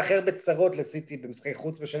 הקבוצה שעושה הכי הרבה צרות לסיטי במשחקי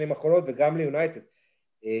חוץ בשנים האחרונות, וגם ליונייטד,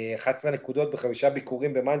 11 נקודות ב5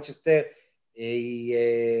 ביקורים במנצ'סטר, היא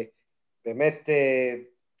באמת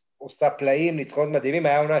עושה פלאים, ניצחונות מדהימים,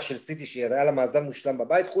 היה עונה של סיטי שידעה לה מאזן מושלם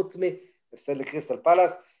בבית, חוץ מהפסד לקריסטל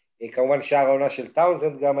פלאס, כמובן שער העונה של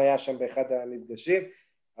טאונזנד גם היה שם באחד המפגשים,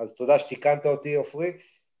 אז תודה שתיקנת אותי עופרי,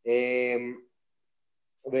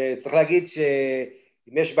 וצריך להגיד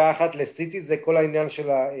שאם יש בעיה אחת לסיטי זה כל העניין של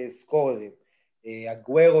הסקוררים,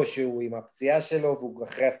 הגוורו שהוא עם הפציעה שלו והוא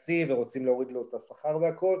אחרי השיא ורוצים להוריד לו את השכר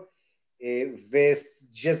והכל,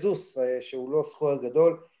 וג'זוס שהוא לא סקורר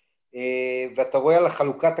גדול, ואתה רואה על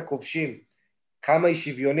חלוקת הכובשים כמה היא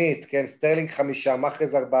שוויונית, כן, סטרלינג 5,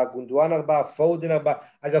 מחרז 4, גונדואן 4, פודן 4,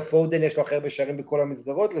 אגב פודן יש לו הכי הרבה שערים בכל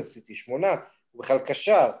המסגרות לסיטי, 8, הוא בכלל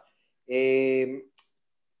קשר,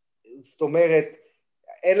 זאת אומרת,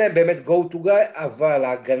 אין להם באמת go to guy, אבל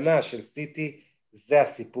ההגנה של סיטי זה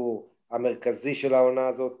הסיפור המרכזי של העונה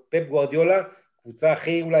הזאת. פפ גוארדיולה, קבוצה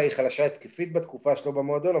הכי אולי חלשה התקפית בתקופה שלו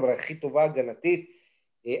במועדון, אבל הכי טובה הגנתית,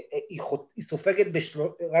 היא סופגת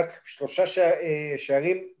רק 3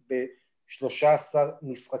 שערים ב-13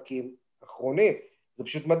 משחקים אחרונים, זה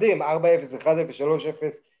פשוט מדהים, 4-0, 1-0, 3-0,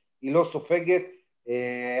 היא לא סופגת,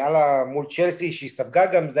 הלאה מול צ'לסי שהיא ספגה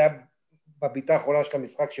גם, זה היה בביתה האחרונה של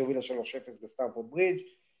המשחק שהובילה 3-0 בסטמפורד ברידג',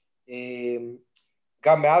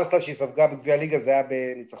 גם מארסנל שהיא ספגה בגביע הליגה זה היה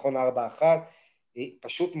בניצחון 4-1,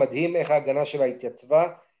 פשוט מדהים איך ההגנה שלה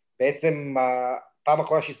התייצבה, בעצם הפעם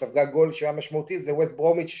האחרונה שהיא ספגה גול שהיה משמעותי זה ווסט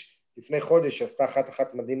ברומיץ' לפני חודש שעשתה 1-1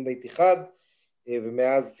 מדהים בית אחד,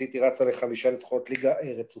 ומאז סיטי רצה ל5 ניצחונות ליגה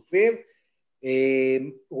רצופים,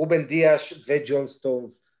 רובן דיאש וג'ון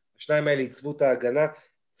סטונס, השניים האלה עיצבו את ההגנה,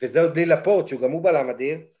 וזה עוד בלי לפורט שהוא גם הוא בלם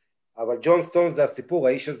אדיר, אבל ג'ון סטונס זה הסיפור,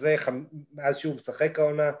 האיש הזה מאז שהוא משחק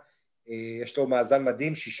העונה, יש לו מאזן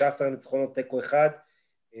מדהים, 16 ניצחונות תיקו 1,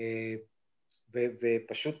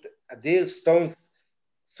 ופשוט אדיר, סטונס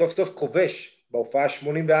סוף סוף כובש בהופעה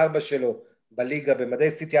 84 שלו בליגה,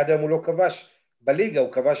 במדי סיטי עד היום הוא לא כבש בליגה,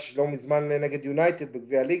 הוא כבש לא מזמן נגד יונייטד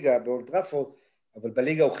בגביע הליגה, באולד טראפורד, אבל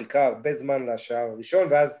בליגה הוא חיכה הרבה זמן לשער הראשון,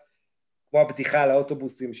 ואז כמו הבדיחה על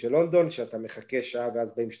האוטובוסים של לונדון, שאתה מחכה שעה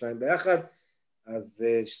ואז באים שניים ביחד, אז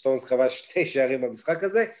סטונס כבש 2 שערים במשחק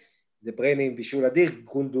הזה, דה בריינה עם בישול אדיר,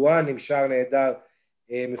 גונדואן עם שער נהדר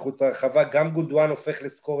מחוץ לרחבה, גם גונדואן הופך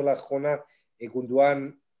לסקור לאחרונה,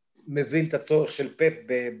 גונדואן מבין את הצורך של פפ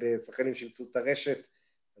בשחקנים שימצאו את הרשת,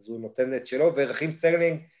 אז הוא נותן את שלו, ורחים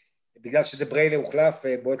סטרלינג, בגלל שדה בריינה הוחלף,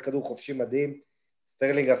 בועט כדור חופשי מדהים,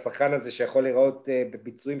 סטרלינג השחקן הזה שיכול לראות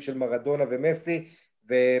בביצועים של מרדונה ומסי,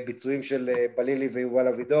 וביצועים של בלילי ויובל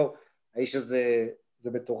אבידור, האיש הזה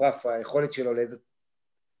זה מטורף, היכולת שלו לאיזה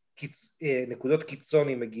נקודות קיצון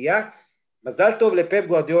היא מגיעה, מזל טוב לפפ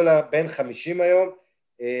גוארדיולה בן 50 היום,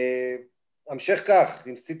 המשך כך,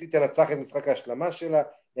 אם סיטי תנצח את משחק ההשלמה שלה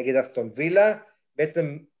נגד אסטון וילה,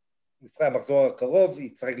 בעצם משחק המחזור הקרוב,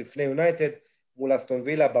 היא תשחק לפני יונייטד מול אסטון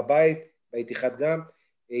וילה בבית, באיתיחאד גם,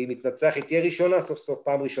 היא מתנצח, היא תהיה ראשונה, סוף סוף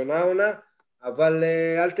פעם ראשונה העונה, אבל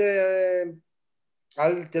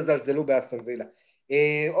אל תזלזלו באסטון וילה.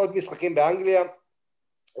 עוד משחקים באנגליה,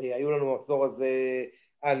 היו לנו מחזור הזה,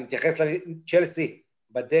 נתייחס לצ'לסי,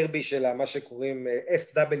 בדרבי של מה שקוראים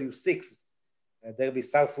SW6, הדרבי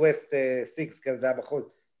Southwest 6, כן זה היה בחוד,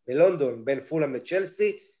 בלונדון, בין פולאם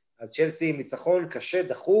לצ'לסי, אז צ'לסי עם ניצחון קשה,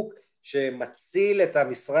 דחוק, שמציל את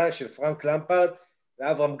המשרה של פרנק למפרד,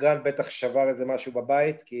 ואברהם גרנט בטח שבר איזה משהו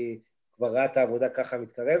בבית, כי כבר ראה את העבודה ככה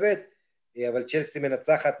מתקרבת, אבל צ'לסי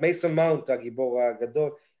מנצחת, מייסון מאונט הגיבור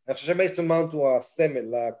הגדול, אני חושב שמייסון מאונט הוא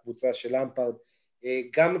הסמל לקבוצה של למפרד,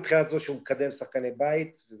 גם מבחינת זו שהוא מקדם שחקני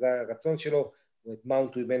בית, וזה הרצון שלו, את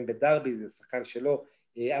מאונט הוא אימן בדרבי, זה שחקן שלו,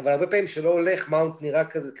 אבל הרבה פעמים שלא הולך, מאונט נראה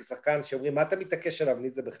כזה כשחקן שאומרים, מה אתה מתעקש עליו, מי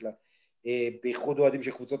זה בכלל? בייחוד אוהדים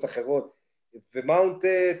של קבוצות אחרות, ומאונט,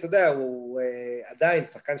 אתה יודע, הוא עדיין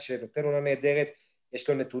שחקן שנותן עונה נהדרת, יש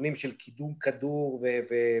לו נתונים של קידום כדור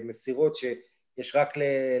ומסירות שיש רק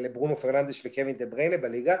לברונו פרננדש וקווין דה בריינה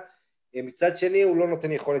בליגה, מצד שני הוא לא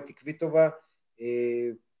נותן יכולת תקווית טובה,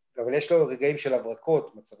 אבל יש לו רגעים של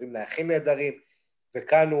הברקות, מצבים נייחים נהדרים,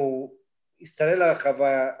 וכאן הוא הסתלל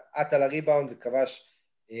לרחבה, עט על הריבאונד וכבש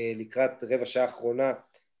לקראת רבע שעה האחרונה,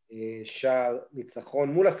 שער ניצחון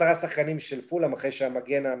מול 10 שחקנים של פולאם, אחרי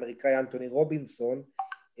שהמגן האמריקאי אנטוני רובינסון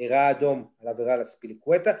הראה אדום על עבירה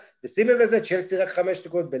לספיליקווטה, ושים לב לזה, צ'לסי רק 5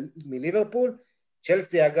 דקות מליברפול,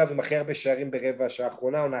 צ'לסי אגב עם הכי הרבה שערים ברבע השעה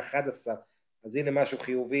האחרונה, עונה 11, אז הנה משהו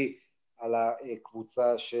חיובי על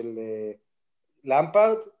הקבוצה של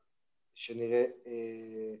למפרד, שנראה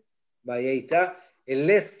מה יהיה איתה,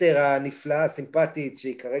 לסטר הנפלאה, הסימפטית,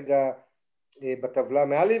 שהיא כרגע בטבלה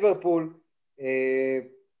מעל ליברפול,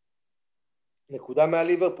 נקודה מעל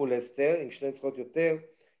ליברפול לסטר, עם 2 ניצחונות יותר,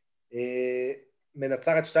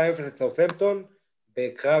 מנצחת 2-0 את סאות'המפטון,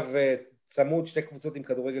 בקרב צמוד, 2 קבוצות עם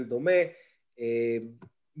כדורגל דומה,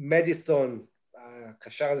 מדיסון,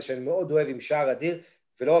 הקשר הזה שאני מאוד אוהב עם שער אדיר,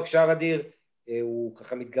 ולא רק שער אדיר, הוא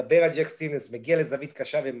ככה מתגבר על ג'ק סטיבנס, מגיע לזווית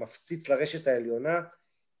קשה ומפציץ לרשת העליונה,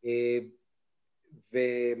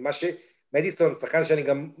 ומה שמדיסון, שחקן שאני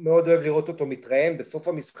גם מאוד אוהב לראות אותו מתראיין, בסוף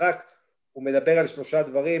המשחק הוא מדבר על 3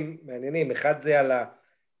 דברים מעניינים, אחד זה על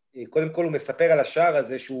קודם כל הוא מספר על השער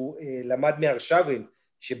הזה שהוא למד מארשווין,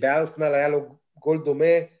 שבארסנל היה לו גול דומה,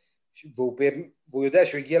 והוא יודע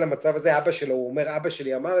שהוא הגיע למצב הזה, אבא שלו, הוא אומר, אבא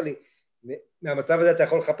שלי אמר לי, מהמצב הזה אתה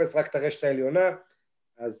יכול לחפש רק את הרשת העליונה,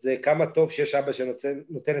 אז כמה טוב שיש אבא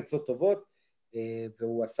שנותן עצות טובות,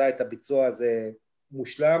 והוא עשה את הביצוע הזה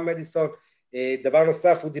מושלם, מדיסון. דבר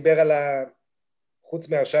נוסף, הוא דיבר על חוץ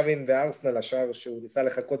מארשווין וארסנל, השער שהוא ניסה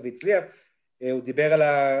לחכות והצליח, הוא דיבר על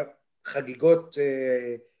החגיגות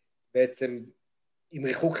בעצם עם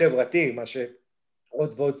ריחוק חברתי, מה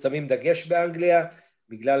שעוד ועוד שמים דגש באנגליה,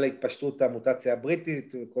 בגלל התפשטות המוטציה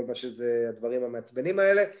הבריטית, וכל מה שזה הדברים המעצבנים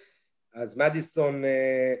האלה, אז מדיסון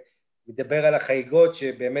מדבר על החגיגות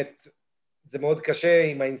שבאמת זה מאוד קשה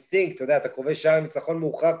עם האינסטינקט, אתה יודע, אתה כובש שער ניצחון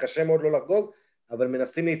מאוחר, קשה מאוד לא לחגוג, אבל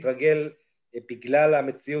מנסים להתרגל בגלל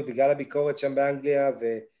המציאות, בגלל הביקורת שם באנגליה,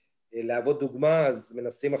 ולעבוד דוגמה, אז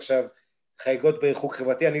מנסים עכשיו חגיגות בריחוק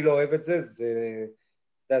חברתי, אני לא אוהב את זה,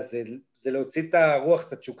 זה להוציא את הרוח,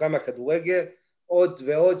 את התשוקה מהכדורגל, עוד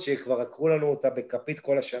ועוד שכבר עקרו לנו אותה בכפית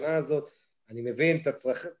כל השנה הזאת, אני מבין את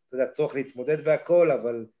הצורך להתמודד והכל,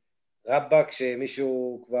 אבל רבק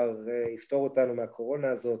שמישהו כבר יפתור אותנו מהקורונה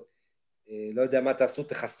הזאת, לא יודע מה תעשו,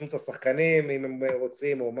 תחסנו את השחקנים אם הם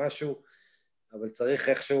רוצים או משהו, אבל צריך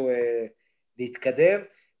איכשהו להתקדם.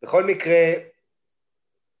 בכל מקרה,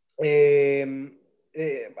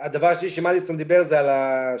 הדבר השני שמדיסון דיבר זה על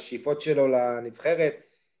השאיפות שלו לנבחרת,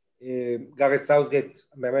 גארי סאות'גייט,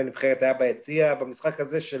 מאמן הנבחרת, היה ביציע במשחק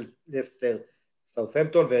הזה של לסטר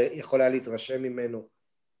סאות'המפטון, ויכול היה להתרשם ממנו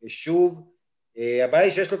שוב. הבעיה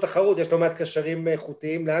היא שיש לו תחרות, יש לו מעט קשרים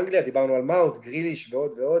איכותיים לאנגליה, דיברנו על מאונט, גריליש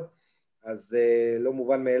ועוד ועוד, אז לא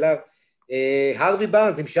מובן מאליו. הרווי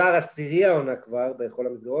בארנס עם שער עשירי העונה כבר בכל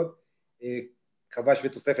המסגרות, כבש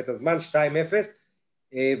בתוספת הזמן, 2-0,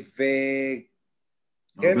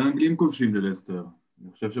 הרבה אנגלים כובשים ללסטר.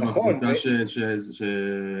 אני חושב נכון, שבקבוצה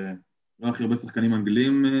לא הכי הרבה שחקנים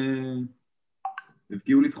אנגלים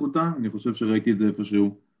הבקיעו לזכותה, אני חושב שראיתי את זה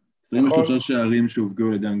איפשהו. 23 שערים שהובקעו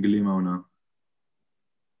על ידי אנגלים העונה.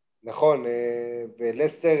 נכון,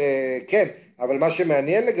 ולסטר, כן, אבל מה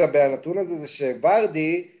שמעניין לגבי הנתון הזה זה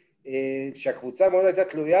שוורדי, שהקבוצה מאוד הייתה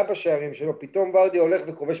תלויה בשערים שלו, פתאום ורדי הולך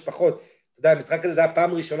וכובש פחות. אתה יודע, המשחק הזה זה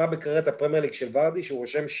הפעם הראשונה בקריירת הפרמייר ליג של ורדי, שהוא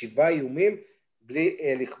רושם 7 איומים בלי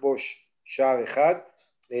לכבוש שער אחד.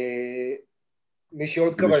 מי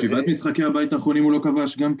שעוד כבש... בשבעת משחקי הבית האחרונים הוא לא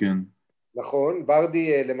כבש גם כן. נכון,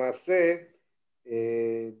 ורדי למעשה,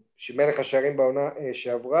 שמלך השערים בעונה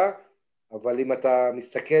שעברה, אבל אם אתה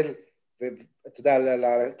מסתכל, ואתה יודע, על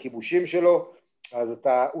הכיבושים שלו, אז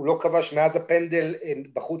הוא לא כבש מאז הפנדל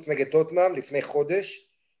בחוץ נגד טוטנהאם לפני חודש,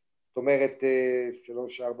 זאת אומרת,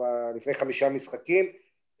 לפני 5 משחקים,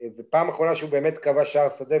 ופעם אחרונה שהוא באמת כבש שער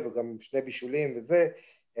שדה, וגם 2 בישולים וזה,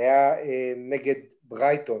 היה נגד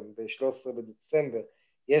ברייטון ב-13 בדצמבר.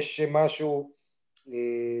 יש משהו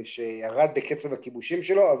שירד בקצב הכיבושים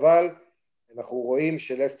שלו, אבל אנחנו רואים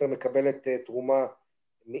שלסטר מקבלת תרומה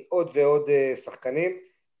מעוד ועוד שחקנים,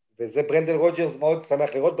 וזה ברנדן רוג'רס מאוד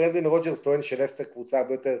שמח לראות. ברנדן רוג'רס טוען שלסטר קבוצה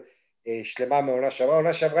הרבה יותר שלמה מהעונה שעברה.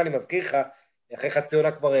 העונה שעברה, אני מזכיר לך, אחרי חצי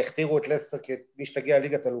עונה כבר הכתירו את לסטר כמי שתגיע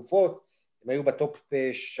ליגת אלופות, הם היו בטופ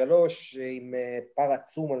 3 עם פער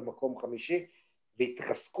עצום על מקום 5,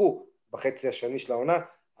 והתחזקו בחצי השני של העונה.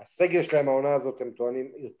 הסגל שלהם העונה הזאת הם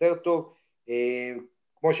טוענים יותר טוב,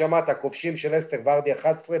 כמו שאמרת, הכובשים של לסטר, ורדי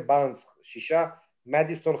 11, בארנס 6,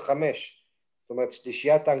 מדיסון 5, זאת אומרת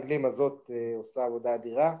שלישיית האנגלים הזאת עושה עבודה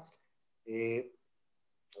אדירה,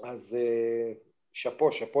 אז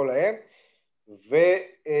שפו להם.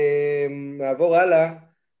 ונעבור הלאה,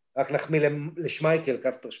 רק נחמיא לשמייקל,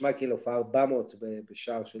 קספר שמייקל, הופעה 400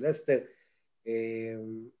 בשער של לסטר,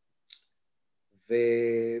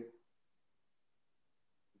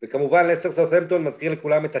 וכמובן לסטר סאות'המפטון מזכיר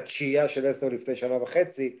לכולם את התשיעייה של לסטר לפני 1.5 שנה,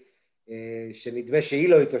 שנדמה שהיא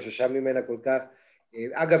לא התאוששה ממנה כל כך.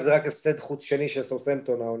 אגב, זה רק הפסד חוץ שני של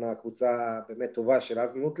סאות'המפטון, העונה, הקבוצה באמת טובה של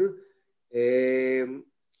אז נוטל.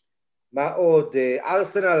 מה עוד?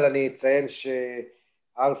 ארסנל, אני אציין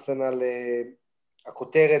שארסנל,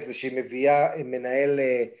 הכותרת זה שהיא מביאה מנהל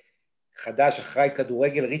חדש, אחראי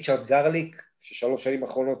כדורגל, ריצ'רד גרליק, ש3 שנים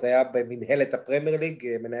האחרונות היה במנהלת הפרמייר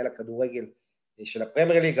ליג, מנהל הכדורגל של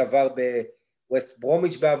הפרמייר ליג, עבר בווסט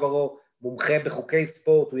ברומיץ' בעברו, מומחה בחוקי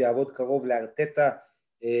ספורט, הוא יעבוד קרוב לארטטה,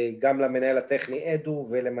 גם למנהל הטכני אדו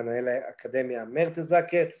ולמנהל האקדמיה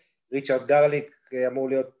מרטזקר. ריצ'רד גרליק אמור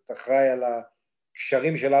להיות אחראי על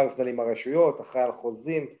הקשרים של ארסנל עם הרשויות, אחראי על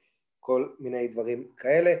חוזים, כל מיני דברים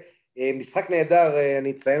כאלה. משחק נהדר,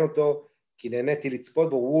 אני אציין אותו, כי נהניתי לצפות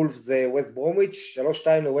בו. וולף זה ווסט ברומיץ', 3-2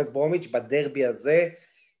 לווסט ברומיץ' בדרבי הזה,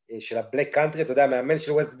 של הבלק קאנטרי. אתה יודע, המאמן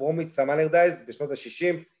של ווסט ברומיץ', סם אלרדייס, בשנות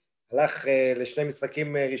ה-60, הלך לשני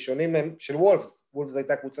משחקים ראשונים של וולפס. וולפס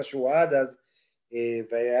הייתה קבוצה שהוא אוהד אז,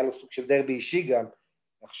 והיה לו סוג של דרבי אישי גם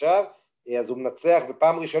עכשיו, אז הוא מנצח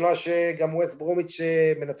בפעם ראשונה שגם ווסט ברומיץ'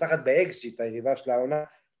 מנצחת ב-XG את היריבה של העונה,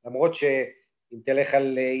 למרות שאם תלך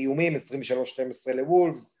על איומים 23-12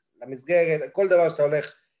 לוולפס, למסגרת, כל דבר שאתה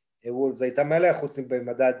הולך, וולפס הייתה מעלה, חוץ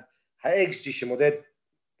במדד ה-XG שמודד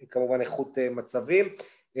כמובן איכות מצבים.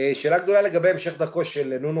 שאלה גדולה לגבי המשך דרכו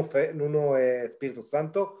של נונו ספיריטו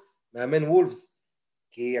סנטו, מאמן וולפס,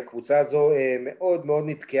 כי הקבוצה הזו מאוד מאוד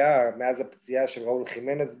נתקעה מאז הפציעה של ראול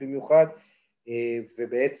חימנז במיוחד,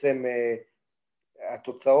 ובעצם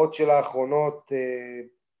התוצאות של האחרונות,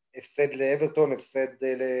 הפסד לאברטון, הפסד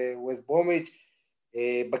לווסט ברומיץ',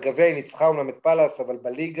 בגביע היא ניצחה אומנם את פלאס, אבל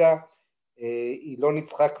בליגה היא לא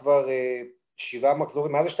ניצחה כבר 7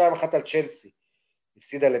 מחזורים, מאז 2-1 על צ'לסי,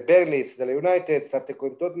 הפסידה לברלי, הפסידה ליונייטד, סאבטקו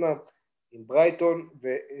עם טוטנהאם, עם ברייטון,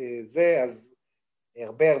 וזה, אז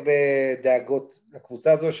הרבה דאגות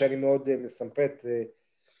לקבוצה הזו, שאני מאוד מסמפת,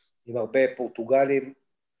 עם הרבה פורטוגלים.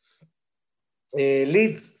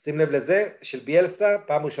 לידס, שים לב לזה, של ביאלסה,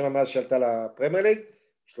 פעם ראשונה מאז שעלתה לפרמייר ליג,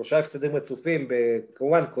 3 הפסדים רצופים,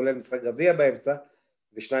 כמובן כולל משחק גביע באמצע,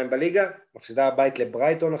 ו2 בליגה, מפסידה הבית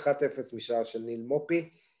לברייטון 1-0 משער של ניל מופי,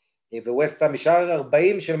 וווסטה משער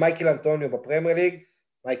 40 של מייקל אנטוניו בפרמייר ליג,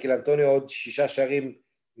 מייקל אנטוניו עוד 6 שערים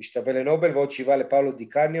משתווה לנובל, ועוד 7 לפאולו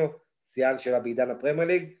דיקניו, שיאן שלה בעידן הפרמייר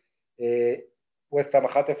ליג. ווסטהאם 1-0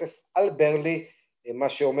 על ברלי, מה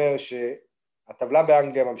שאומר שהטבלה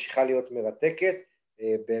באנגליה ממשיכה להיות מרתקת,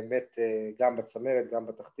 באמת גם בצמרת, גם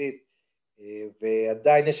בתחתית,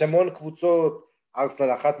 ועדיין יש המון קבוצות,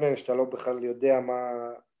 ארסנל אחת מהן שאתה לא בכלל יודע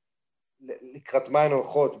לקראת מה הן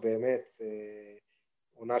הולכות באמת,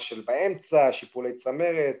 עונה של באמצע, שיפולי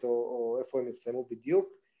צמרת, או איפה הם יסיימו בדיוק,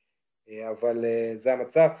 אבל זה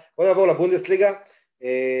המצב. בואו נעבור לבונדסליגה,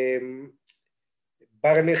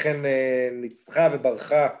 ביירן מינכן ניצחה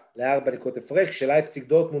וברחה ל4 נקודות הפרש, כשלייפציג,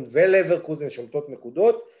 דורטמונד ולברקוזן שומטות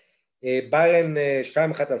נקודות, ביירן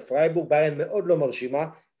 2-1 על פרייבורג, ביירן מאוד לא מרשימה,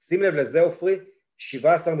 שים לב לזה אופרי,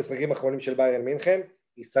 17 משחקים אחרונים של ביירן מינכן,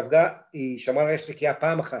 היא שמרה רשת נקייה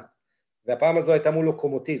פעם אחת, והפעם הזו הייתה מול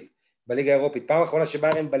לוקומוטיב בליגה האירופית, פעם אחרונה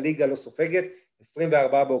שביירן בליגה לא סופגת,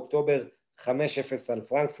 24 באוקטובר, 5-0 על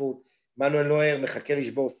פרנקפורט, מנואל נויר מחכה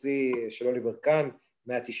לשבור שיא של אוליבר קאן,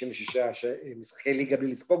 196 משחקי ליגה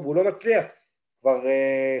בלי לספוג, והוא לא מצליח, כבר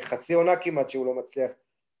חצי עונה כמעט שהוא לא מצליח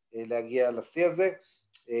להגיע לשיא הזה,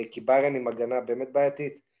 כי ביירן עם הגנה באמת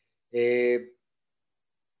בעייתית. 2-1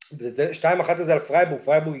 הזה על פרייבורג,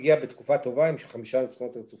 פרייבורג הגיע בתקופה טובה עם 5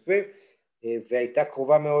 ניצחונות רצופים, והייתה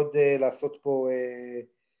קרובה מאוד לעשות פה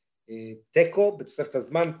טקו בתוספת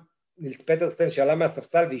הזמן. נילס פטרסן שעלה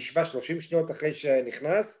מהספסל והשווה 30 שניות אחרי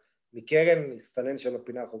שנכנס, מקרן הסתנן שם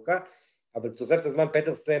בפינה רחוקה, אבל בתוספת הזמן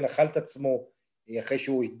פטרסן אכל את עצמו אחרי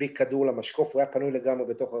שהוא הדביק כדור למשקוף, הוא היה פנוי לגמרי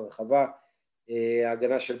בתוך הרחבה,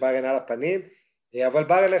 ההגנה של ביירן על הפנים, אבל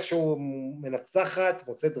ביירן איכשהו מנצחת,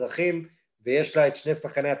 מוצא דרכים, ויש לה את שני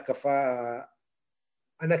שחקני התקפה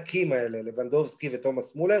הענקים האלה, לבנדובסקי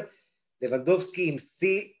ותומאס מולר, לבנדובסקי עם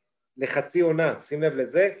שיא לחצי עונה, שים לב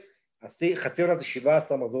לזה, חצי עונה זה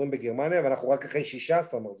 17 מחזורים בגרמניה, ואנחנו רק אחרי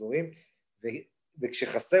 16 מחזורים,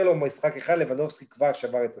 וכשחסר לו משחק אחד, לבנדובסקי כבר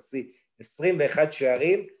שבר את השיא, 21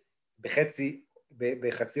 שערים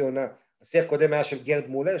בחצי עונה, השיא הקודם היה של גרד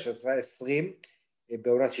מולר, שעשה 20,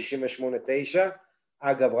 בעונת 68-9,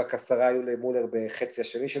 אגב רק 10 היו למולר בחצי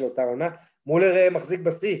השני של אותה עונה, מולר מחזיק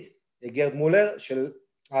בשיא, גרד מולר, של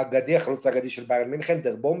האגדי, החלוץ האגדי של ביירן מינכן,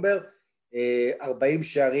 דר בומבר, 40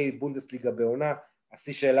 שערי בונדסליגה בעונה,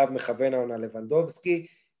 השיא שאליו מכוון העונה לבנדובסקי,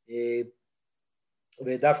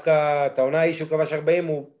 ודווקא את העונה היא שהוא כבש 40,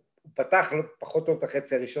 הוא פתח פחות טוב את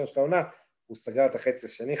החצי הראשון של העונה, הוא סגר את החצי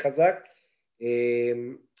השני חזק,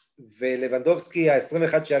 ולבנדובסקי,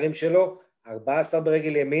 ה-21 שערים שלו, 14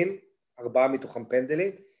 ברגל ימין, 4 מתוכם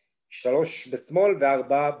פנדלים, 3 בשמאל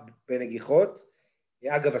ו4 בנגיחות.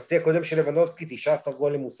 אגב, השיא הקודם של לבנדובסקי, 19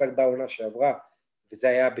 גולים מושג בעונה שעברה, וזה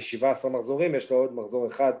היה ב-17 מחזורים, יש לו עוד מחזור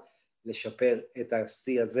אחד לשפר את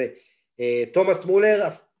השיא הזה. תומאס מולר,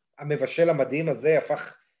 המבשל המדהים הזה,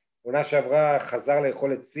 הפך, עונה שעברה חזר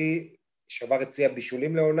לאכול את שיא, שבר את שיא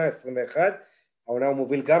הבישולים לעונה, 21, העונה הוא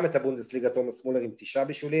מוביל גם את הבונדסליגה, תומאס מולר עם 9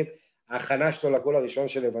 בישולים, ההכנה שלו לגול הראשון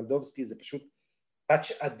של לבנדובסקי, זה פשוט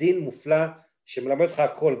טאץ' עדין מופלא, שמלמד אותך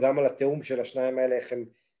הכל, גם על התאום של השניים האלה, איך הם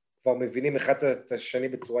כבר מבינים אחד את השני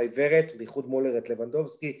בצורה עיוורת, בייחוד מולר את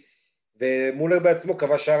לבנדובסקי, ומולר בעצמו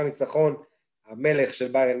קבע שער הניצחון, המלך של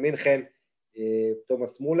ביירן מינכן,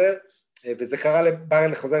 תומאס מולר, וזה קרה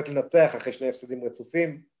לביירן לחוזרת לנצח אחרי 2 הפסדים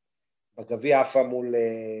רצופים, בגביע עפה מול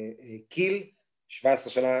קיל,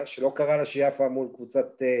 17 שנה שלא קרה לה שהיא עפה מול קבוצת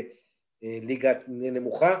ליגה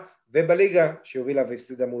נמוכה, ובליגה שהובילה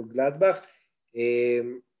והפסידה מול גלדבך,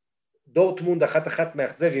 דורטמונד 1-1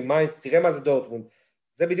 מאכזב עם מיינץ, תראה מה זה דורטמונד,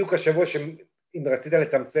 זה בדיוק השבוע שאם רצית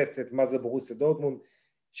לתמצת את מה זה ברוסיה דורטמונד,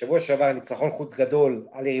 שבוע שעבר ניצחון חוץ גדול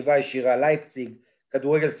על יריבה ישירה, לייפציג,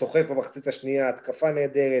 כדורגל סוחף במחצית השנייה, התקפה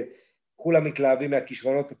נהדרת, כולם מתלהבים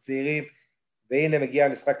מהכישרונות הצעירים, והנה מגיע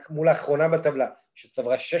המשחק מול האחרונה בטבלה,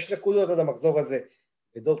 שצברה 6 נקודות עד המחזור הזה,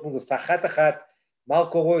 ודורטמונד עושה 1-1,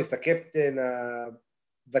 מרקו רויס, הקפטן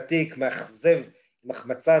הוותיק, מאכזב,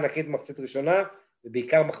 מחמצה ענקית במחצית ראשונה,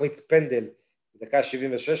 ובעיקר מחמיץ פנדל, בדקה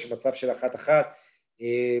 76, במצב של 1-1,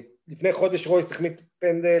 לפני חודש רויס החמיץ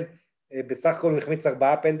פנדל, בסך הכל הוא החמיץ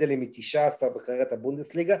 4 פנדלים מ-19 בקריירת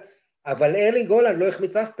הבונדסליגה, אבל ארלינג הולנד לא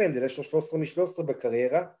החמיץ אף פנדל, יש לו 13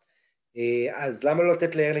 בקריירה, אז למה לא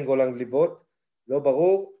לתת לארלינג הולנד לבעוט? לא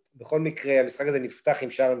ברור, בכל מקרה המשחק הזה נפתח עם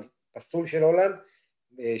שער פסול של הולנד,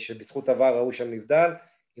 שבזכות עבר ראו שם נבדל,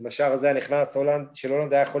 עם השער הזה הנכנס של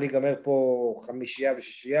הולנד היה יכול להיגמר פה 5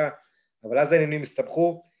 ו-6, אבל אז העניינים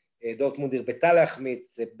הסתבכו, דורטמונד הרבתה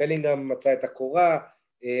להחמיץ, בלינגהאם מצא את הקורה,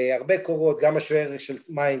 הרבה קורות, גם השוער של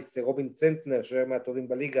מיינץ, רובין צנטנר, שוער מהטובים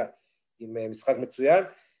בליגה, עם משחק מצוין,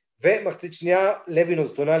 ומחצית שנייה, לוין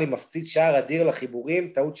אוזטונלי מפציץ שער אדיר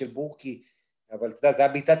לחיבורים, טעות של בורקי, אבל אתה יודע, זה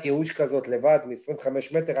היה בעיטת ייאוש כזאת לבד, מ-25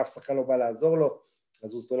 מטר, אף שחקן לא בא לעזור לו,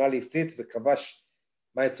 אז אוזטונלי הפציץ וכבש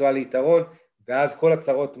מיינץ ליתרון, ואז כל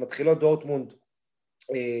הצרות מתחילות, דורטמונד,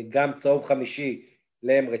 גם צהוב חמישי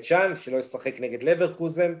לאמרה צ'אן, שלא ישחק נגד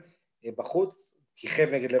לברקוזן בחוץ, כיכב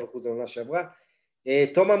נגד לברקוזן עונה שעברה,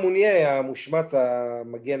 תומה מוניה, המושמץ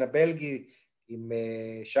המגן הבלגי, עם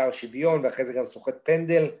שער שוויון, ואחרי זה גם סוחט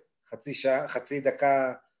פנדל, חצי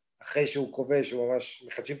דקה אחרי שהוא כובש, הוא ממש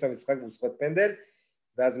מחדשים את המשחק והוא זכות פנדל,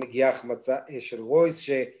 ואז מגיעה החמצה של רויס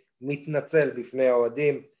שמתנצל בפני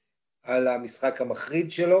האוהדים על המשחק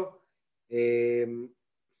המחריד שלו.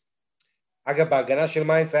 אגב, בהגנה של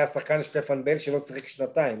מיינץ היה שחקן שטפן בל שלא שיחק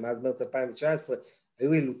שנתיים, מאז מרץ 2019,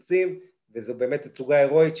 היו אילוצים, וזו באמת תצוגה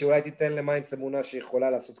הירואית שאולי תיתן למיינץ אמונה שיכולה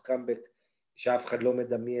לעשות קאמבק שאף אחד לא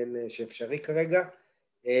מדמיין שאפשרי כרגע.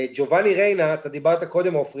 ג'ובאני ריינה, אתה דיברת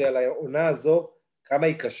קודם אופרי על העונה הזו, כמה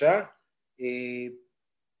היא קשה,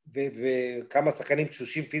 וכמה שחקנים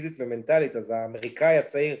תשושים פיזית ומנטלית, אז האמריקאי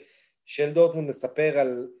הצעיר של דורטמונד מספר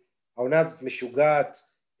על העונה הזאת משוגעת,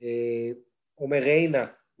 אומר ריינה,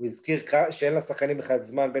 הוא הזכיר שאין לשחקנים בכלל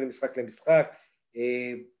זמן בין משחק למשחק,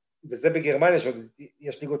 וזה בגרמניה,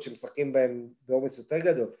 שיש ליגות שמשחקים בהם בעומס יותר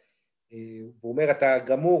גדול, והוא אומר, אתה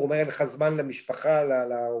גמור, הוא אומר, אין לך זמן למשפחה,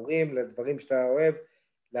 להורים, לדברים שאתה אוהב,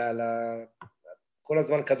 כל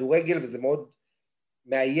הזמן כדורגל, וזה מאוד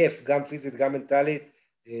מעייף, גם פיזית, גם מנטלית,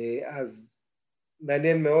 אז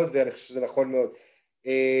מעניין מאוד, ואני חושב שזה נכון מאוד.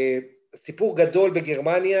 סיפור גדול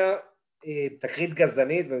בגרמניה, תקרית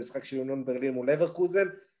גזענית, במשחק של אוניון ברלין מול לברקוזן,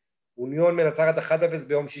 אוניון מנצחת 1-0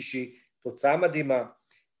 ביום שישי, תוצאה מדהימה,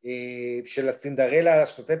 של הסינדרלה,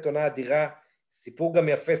 שנותנת עונה אדירה, סיפור גם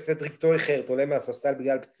יפה, סדריק טויכרט עולה מהספסל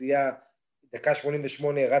בגלל פציעה, דקה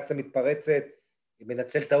 88, רצה מתפרצת,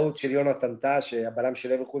 מנצל טעות של יונתן טאה, שהבלם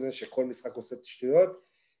של לברקוזן, שכל משחק עושה שטויות,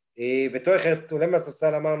 וטויכרט עולה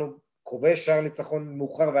מהספסל, אמרנו, כובש שער ניצחון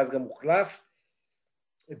מאוחר ואז גם מוחלף,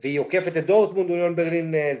 והיא עוקפת את דורטמונד, אוניון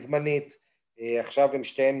ברלין זמנית, עכשיו הם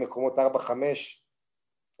שתיהן מקומות 4-5,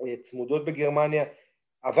 צמודות בגרמניה,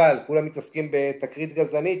 אבל כולם מתעסקים בתקרית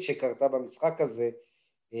גזענית שקרתה במשחק הזה,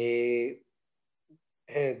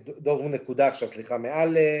 דורטמונד נקודה עכשיו, סליחה,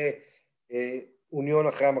 מעל אוניון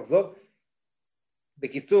אחרי המחזור.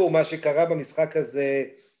 בקיצור, מה שקרה במשחק הזה,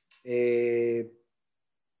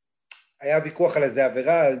 היה ויכוח על איזה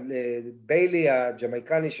עבירה, על ביילי,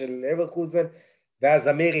 הג'מייקני של לברקוזן, ואז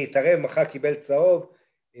אמירי התערב, מחר קיבל צהוב,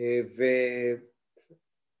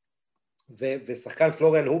 ושחקן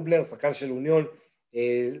פלוריאן הובלר, שחקן של אוניון,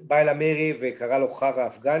 בא אל אמירי וקרא לו חרא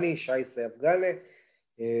אפגני, שייסה אפגני,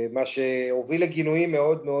 מה שהוביל לגינויים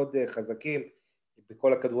מאוד מאוד חזקים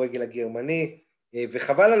בכל הכדורגל הגרמני,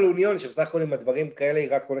 וחבל על אוניון שבסך הכל עם הדברים כאלה היא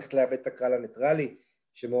רק הולכת לאבד את הקהל הניטרלי,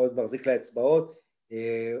 שמאוד מחזיק לאצבעות.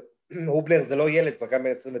 הובלר זה לא ילד, שחקן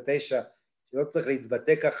בן 29, שלא צריך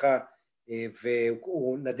להתבטא ככה,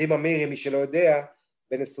 והוא נדים אמירי, מי שלא יודע,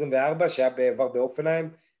 בן 24, שהיה בעבר באופנהיים,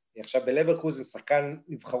 עכשיו בלברקוזן, שחקן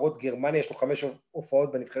נבחרות גרמניה, יש לו 5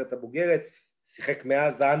 הופעות בנבחרת הבוגרת, שיחק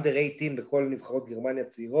מאז האנדר 18 בכל נבחרות גרמניה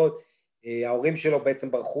צעירות, ההורים שלו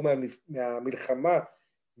בעצם ברחו מהמלחמה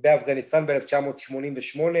באפגניסטן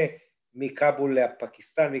ב-1988, מקאבול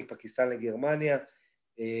לפקיסטן, מפקיסטן לגרמניה,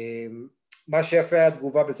 מה שיפה היה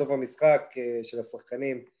התגובה בסוף המשחק של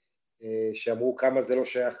השחקנים, שאמרו כמה זה לא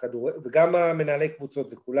שייך כדורגל, וגם המנהלי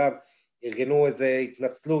קבוצות וכולם ארגנו איזו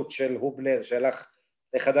התנצלות של הובנר שהלך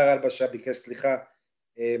לחדר הלבשה, ביקש סליחה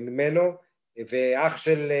ממנו, ואח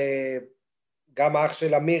של, גם האח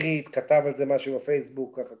של אמירי כתב על זה משהו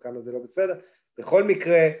בפייסבוק, ככה כמה זה לא בסדר. בכל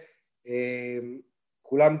מקרה,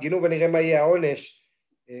 כולם גינו ונראה מה יהיה העונש.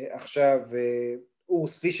 עכשיו,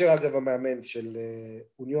 אורס פישר אגב המאמן של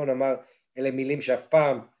אוניון אמר, אלה מילים שאף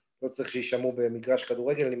פעם לא צריך שישמעו במגרש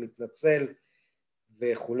כדורגל, אני מתנצל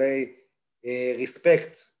וכולי,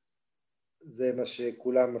 ריספקט, זה מה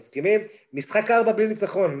שכולם מסכימים. משחק 4 בלי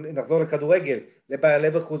ניצחון, נחזור לכדורגל, לבעיה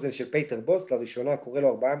לברקוזן של פייטר בוס, לראשונה קורא לו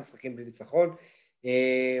 4 משחקים בלי ניצחון,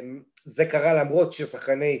 זה קרה למרות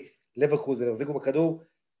ששחקני לברקוזן החזיקו בכדור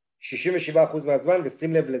 67% מהזמן,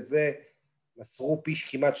 ושים לב לזה, מסרו פי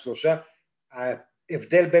כמעט 3,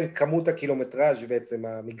 ההבדל בין כמות הקילומטראז' בעצם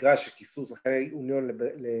המגרש שכיסו שחקני אוניון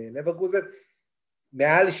ללברקוזן,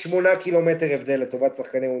 מעל 8 קילומטר הבדל לטובת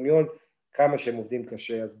שחקני אוניון, כמה שהם עובדים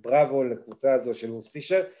קשה, אז בראבו לקבוצה הזו של אורס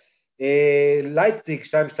פישר. לייפציג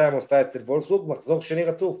 2-2 עושה אצל וולפסבורג, מחזור שני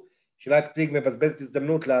רצוף, שלייפציג מבזבזת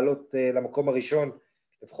הזדמנות לעלות למקום הראשון,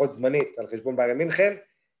 לפחות זמנית, על חשבון ביירן מינכן,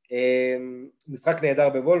 משחק נהדר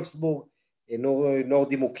בוולפסבורג,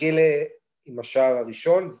 נורדי מוקילה עם השער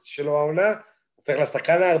הראשון שלו העונה, הופך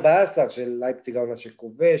לשחקן ה-14 של לייפציג העונה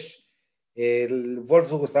שכובש,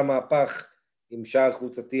 וולפסבורג עושה מהפך עם שער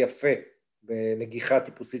קבוצתי יפה, בנגיחה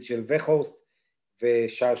טיפוסית של וחורסט,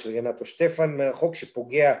 ושער של רנטו שטפן מרחוק,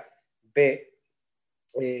 שפוגע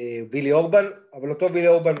בווילי אורבן, אבל אותו וילי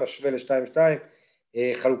אורבן משווה ל-2-2,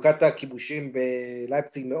 חלוקת הכיבושים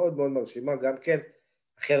בלייפציג מאוד מאוד מרשימה, גם כן,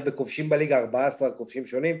 הכי הרבה כובשים בליגה, 14 כובשים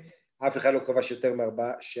שונים, אף אחד לא כבש יותר מ4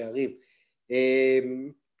 שערים.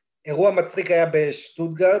 אירוע מצחיק היה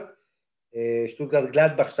בשטוטגרד, שטוטגרד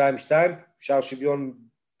גלדבך 2-2, שער שוויון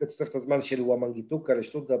בתוספת הזמן של וואמנגיטוקה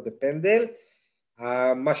לשטוטגרט בפנדל.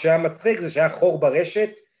 מה שהיה מצחיק זה שהיה חור ברשת,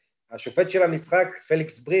 השופט של המשחק,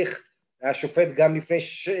 פליקס בריך, היה שופט גם לפני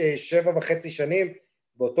 7.5 שנים,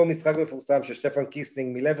 באותו משחק מפורסם ששטפן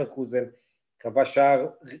קיסלינג מלברקוזן, קבע שער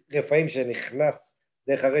רפאים שנכנס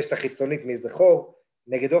דרך הרשת החיצונית מאיזה חור,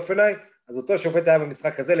 נגד אופנהיים, אז אותו שופט היה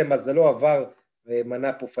במשחק הזה, למזלו עבר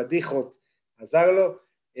ומנע פה פדיחות, עזר לו.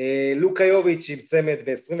 לוקה יוביץ' עם צמד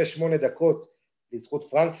ב-28 דקות לזכות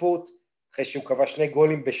פרנקפורט, אחרי שהוא קבע 2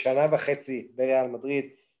 גולים בשנה וחצי בריאל מדריד,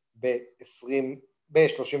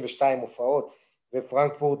 ב-32 הופעות,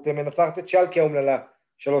 ופרנקפורט מנצחת את שלקה האומללה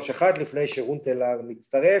 3-1 לפני שרונטלר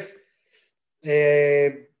מצטרף.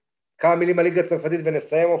 כמה מילים על ליגה הצרפתית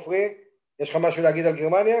ונסיים, עופרי? יש לך משהו להגיד על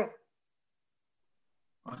גרמניה?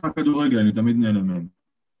 אחלה כדורגל, אני תמיד נהנה מהם.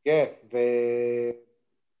 כן,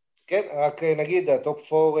 כן, רק נגיד,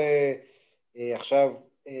 הטופ 4 עכשיו,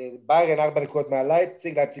 ביירן 4 נקודות מעל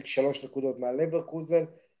לייפציג, לייפציג 3 נקודות מעל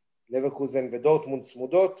לברקוזן ודורטמונד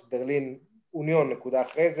צמודות, ברלין אוניון נקודה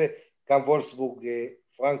אחרי זה, גם וולסבורג,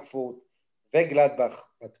 פרנקפורט וגלדבך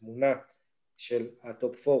בתמונה של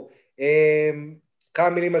הטופ 4. כמה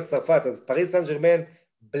מילים על צרפת, אז פריז סן ז'רמן,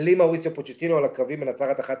 בלי מאוריסיו פוצ'טינו על הקווים,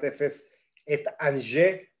 מנצחת 1-0 את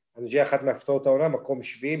אנג'ה, אנג'ה אחת מהפתעות העונה, מקום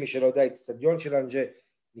שביעי, מי שלא יודע, אצטדיון של אנג'ה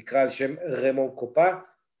נקרא על שם רמון קופה,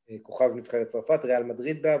 כוכב נבחרת צרפת, ריאל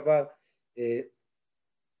מדריד בעבר,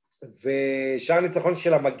 ושער ניצחון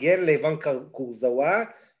של המגן ליוון קורזאווה,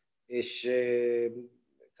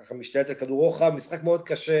 שככה משתלט על כדור רוחב, משחק מאוד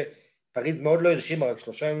קשה, פריז מאוד לא הרשימה, רק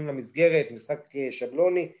 3 ימים למסגרת, משחק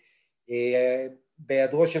שבלוני,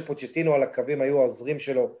 בהיעדרו של פוצ'טינו על הקווים היו העוזרים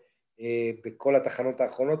שלו בכל התחנות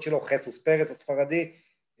האחרונות שלו, חסוס פרס הספרדי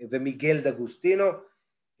ומיגל דגוסטינו,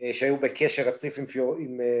 שהיו בקשר רציף עם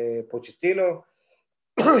פוצ'טינו,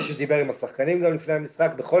 שדיבר עם השחקנים גם לפני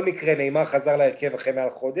המשחק. בכל מקרה ניימר חזר להרכב אחרי מעל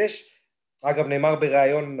חודש, אגב ניימר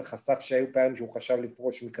בראיון חשף שהיו פעמים שהוא חשב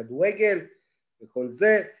לפרוש מכדורגל וכל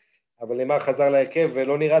זה, אבל ניימר חזר להרכב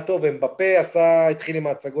ולא נראה טוב, ומבפה התחיל עם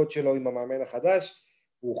ההצגות שלו עם המאמן החדש,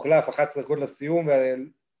 הוא הוחלף 11 דקות לסיום והיה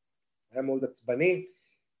מאוד עצבני.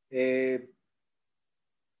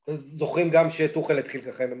 זוכרים גם שטוחל התחיל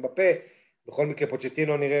ככה עם מבפה, בכל מקרה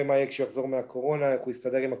פוצ'טינו נראה מה יהיה כשהוא יחזור מהקורונה, איך הוא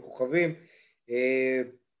יסתדר עם הכוכבים,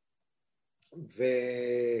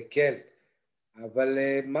 וכן, אבל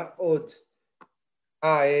מה עוד?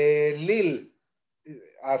 ליל,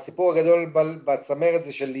 הסיפור הגדול בצמרת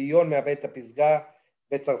זה של ליון מאבד את הפסגה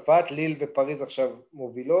בצרפת, ליל ופריז עכשיו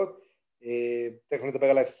מובילות, תכף נדבר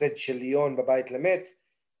על ההפסד של ליון בבית למץ,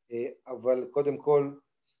 אבל קודם כל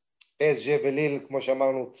PSG וליל, כמו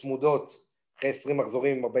שאמרנו, צמודות אחרי 20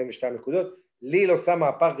 מחזורים עם 42 נקודות, ליל עושה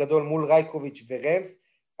מהפך גדול מול רייקוביץ' ורמס,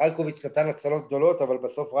 רייקוביץ' נתן הצלות גדולות, אבל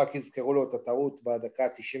בסוף רק יזכרו לו את הטעות בדקה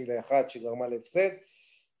 91 שגרמה להפסד.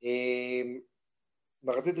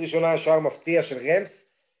 מחצית ראשונה שער מפתיע של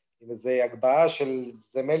רמס, עם איזו הגבהה של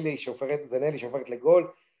זנלי שהופכת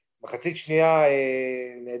לגול, מחצית שנייה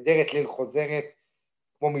נהדרת ליל חוזרת,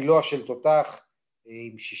 כמו מילוע של תותח,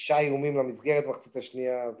 עם 6 איומים למסגרת מחצית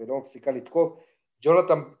השנייה, ולא מפסיקה לתקוף,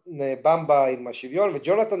 ג'ונתן במבה עם השוויון,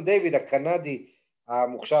 וג'ונתן דיוויד הקנדי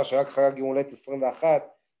המוכשר שרק חגג יום הולדת 21,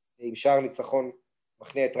 עם שער ניצחון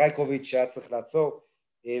מכניע את רייקוביץ' שהיה צריך לעצור,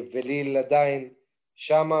 וליל עדיין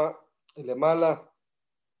שמה למעלה,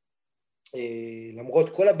 למרות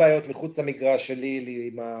כל הבעיות מחוץ למגרש של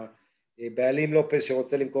ליל, עם הבעלים לופז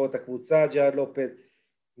שרוצה למכור את הקבוצה, ג'ארד לופז,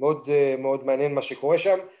 מאוד, מאוד מעניין מה שקורה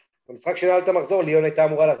שם. במשחק שנעל את המחזור, ליון הייתה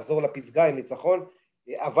אמורה לחזור לפסגה עם ניצחון,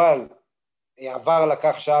 אבל עבר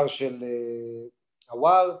לקח שער של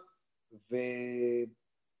הוואר,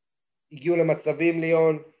 והגיעו למצבים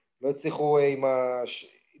ליון, לא הצליחו עם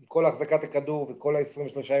כל החזקת הכדור וכל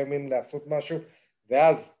ה-23 ימים לעשות משהו,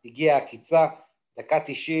 ואז הגיעה הקיצה, דקה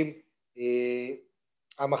 90,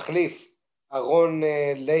 המחליף, ארון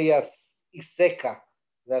ליה איסקה,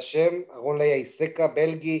 זה השם, ארון ליה איסקה,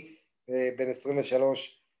 בלגי, בן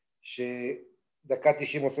 23, שדקה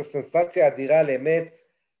 90 עושה סנסציה אדירה למץ,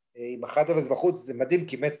 עם 1-0 בחוץ, זה מדהים,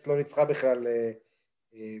 כי מצ לא ניצחה בכלל,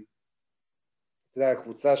 אתה יודע,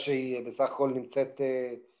 הקבוצה שהיא בסך הכל נמצאת,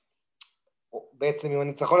 בעצם עם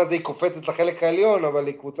הניצחון הזה היא קופצת לחלק העליון, אבל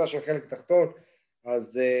היא קבוצה של חלק תחתון,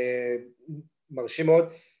 אז מרשים מאוד.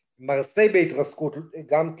 מרסיי בהתרסקות,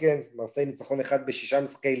 גם כן, מרסיי ניצחון אחד ב6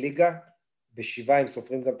 משחקי ליגה, ב7 הם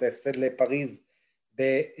סופרים גם את ההפסד לפריז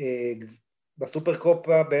בסופר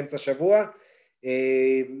קופה באמצע שבוע,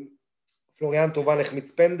 פלוריאן טובן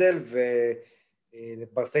החמיץ פנדל,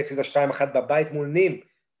 ומרסיי הפסידה 2-1 בבית מול נים,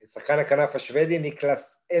 שחקן הכנף השוודי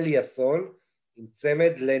ניקלס אליאסון, עם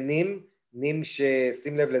צמד לנים, נים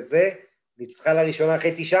ששים לב לזה, ניצחה לראשונה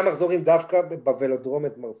אחרי 9 מחזורים דווקא בוולודרום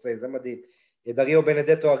את מרסיי, זה מדהים. דריו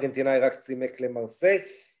בנדטו הארגנטינאי רק צימק למרסיי,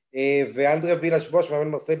 ואנדרה וילאש בוש,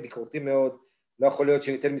 מאמן מרסיי, ביקורתי מאוד, לא יכול להיות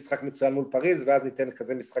שניתן משחק מצוין מול פריז, ואז ניתן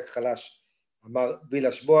כזה משחק חלש, אמר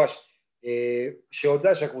וילאש בוש,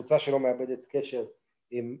 שהודע שהקבוצה שלו מאבדת קשר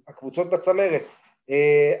עם הקבוצות בצמרת.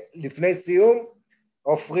 לפני סיום,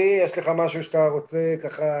 עופרי, יש לך משהו שאתה רוצה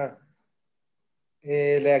ככה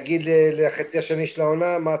להגיד לחצי השני של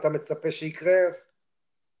העונה, מה אתה מצפה שיקרה?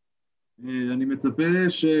 אני מצפה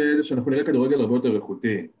שאנחנו נראה כדורגל הרבה יותר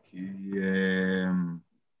איכותי, כי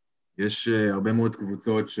יש הרבה מאוד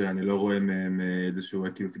קבוצות שאני לא רואה מהם איזשהו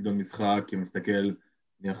כאילו סגנון משחק, כי אני מסתכל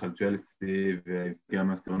נניח על צ'לסי ומסתכל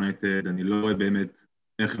מאסטר יונייטד, אני לא רואה באמת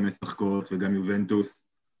איך הם משחקות וגם יובנטוס,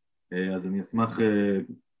 אז אני אשמח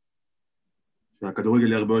שהכדורגל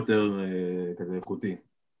יהיה הרבה יותר כזה איכותי.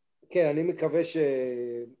 כן, אני מקווה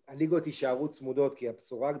שהליגות יישארו צמודות, כי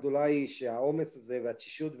הבשורה הגדולה היא שהעומס הזה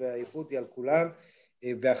והתשישות והעייפות היא על כולם,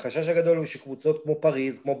 והחשש הגדול הוא שקבוצות כמו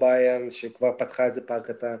פריז, כמו ביירן, שכבר פתחה איזה פער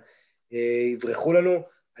קטן, יברחו לנו.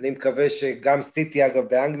 אני מקווה שגם סיטי, אגב,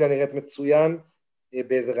 באנגליה נראית מצוין,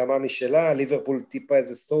 באיזה רמה משלה, ליברפול טיפה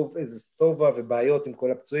איזה סובה ובעיות עם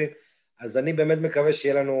כל הפצועים, אז אני באמת מקווה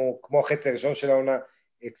שיהיה לנו, כמו החצי הראשון של העונה,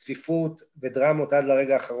 צפיפות ודרמות עד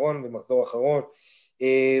לרגע האחרון, במחזור האחרון.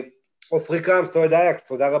 עופרי קרמס, אוהד אייקס,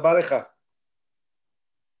 תודה רבה לך.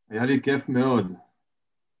 היה לי כיף מאוד.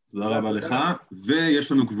 תודה רבה לך.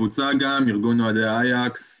 ויש לנו קבוצה גם, ארגון אוהדי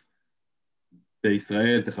אייקס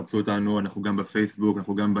בישראל, תחפשו אותנו, אנחנו גם בפייסבוק,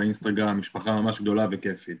 אנחנו גם באינסטגרם, משפחה ממש גדולה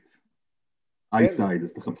וכיפית. אייקסייד,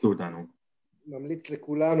 אז תחפשו אותנו. ממליץ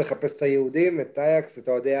לכולם לחפש את היהודים, את אייקס, את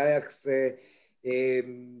אוהדי אייקס,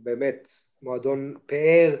 באמת מועדון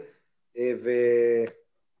פאר,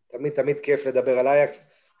 ותמיד תמיד כיף לדבר על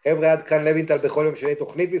אייקס. חבר'ה, עד כאן לוינטל בכל יום שני,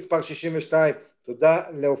 תוכנית מספר 62, תודה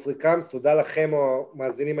לעופרי קרמס, תודה לכם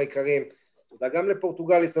המאזינים העיקריים, תודה גם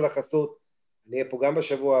לפורטוגליס על החסות, אני אהיה פה גם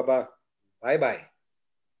בשבוע הבא, ביי ביי.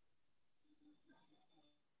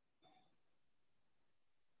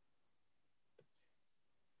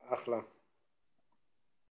 אחלה.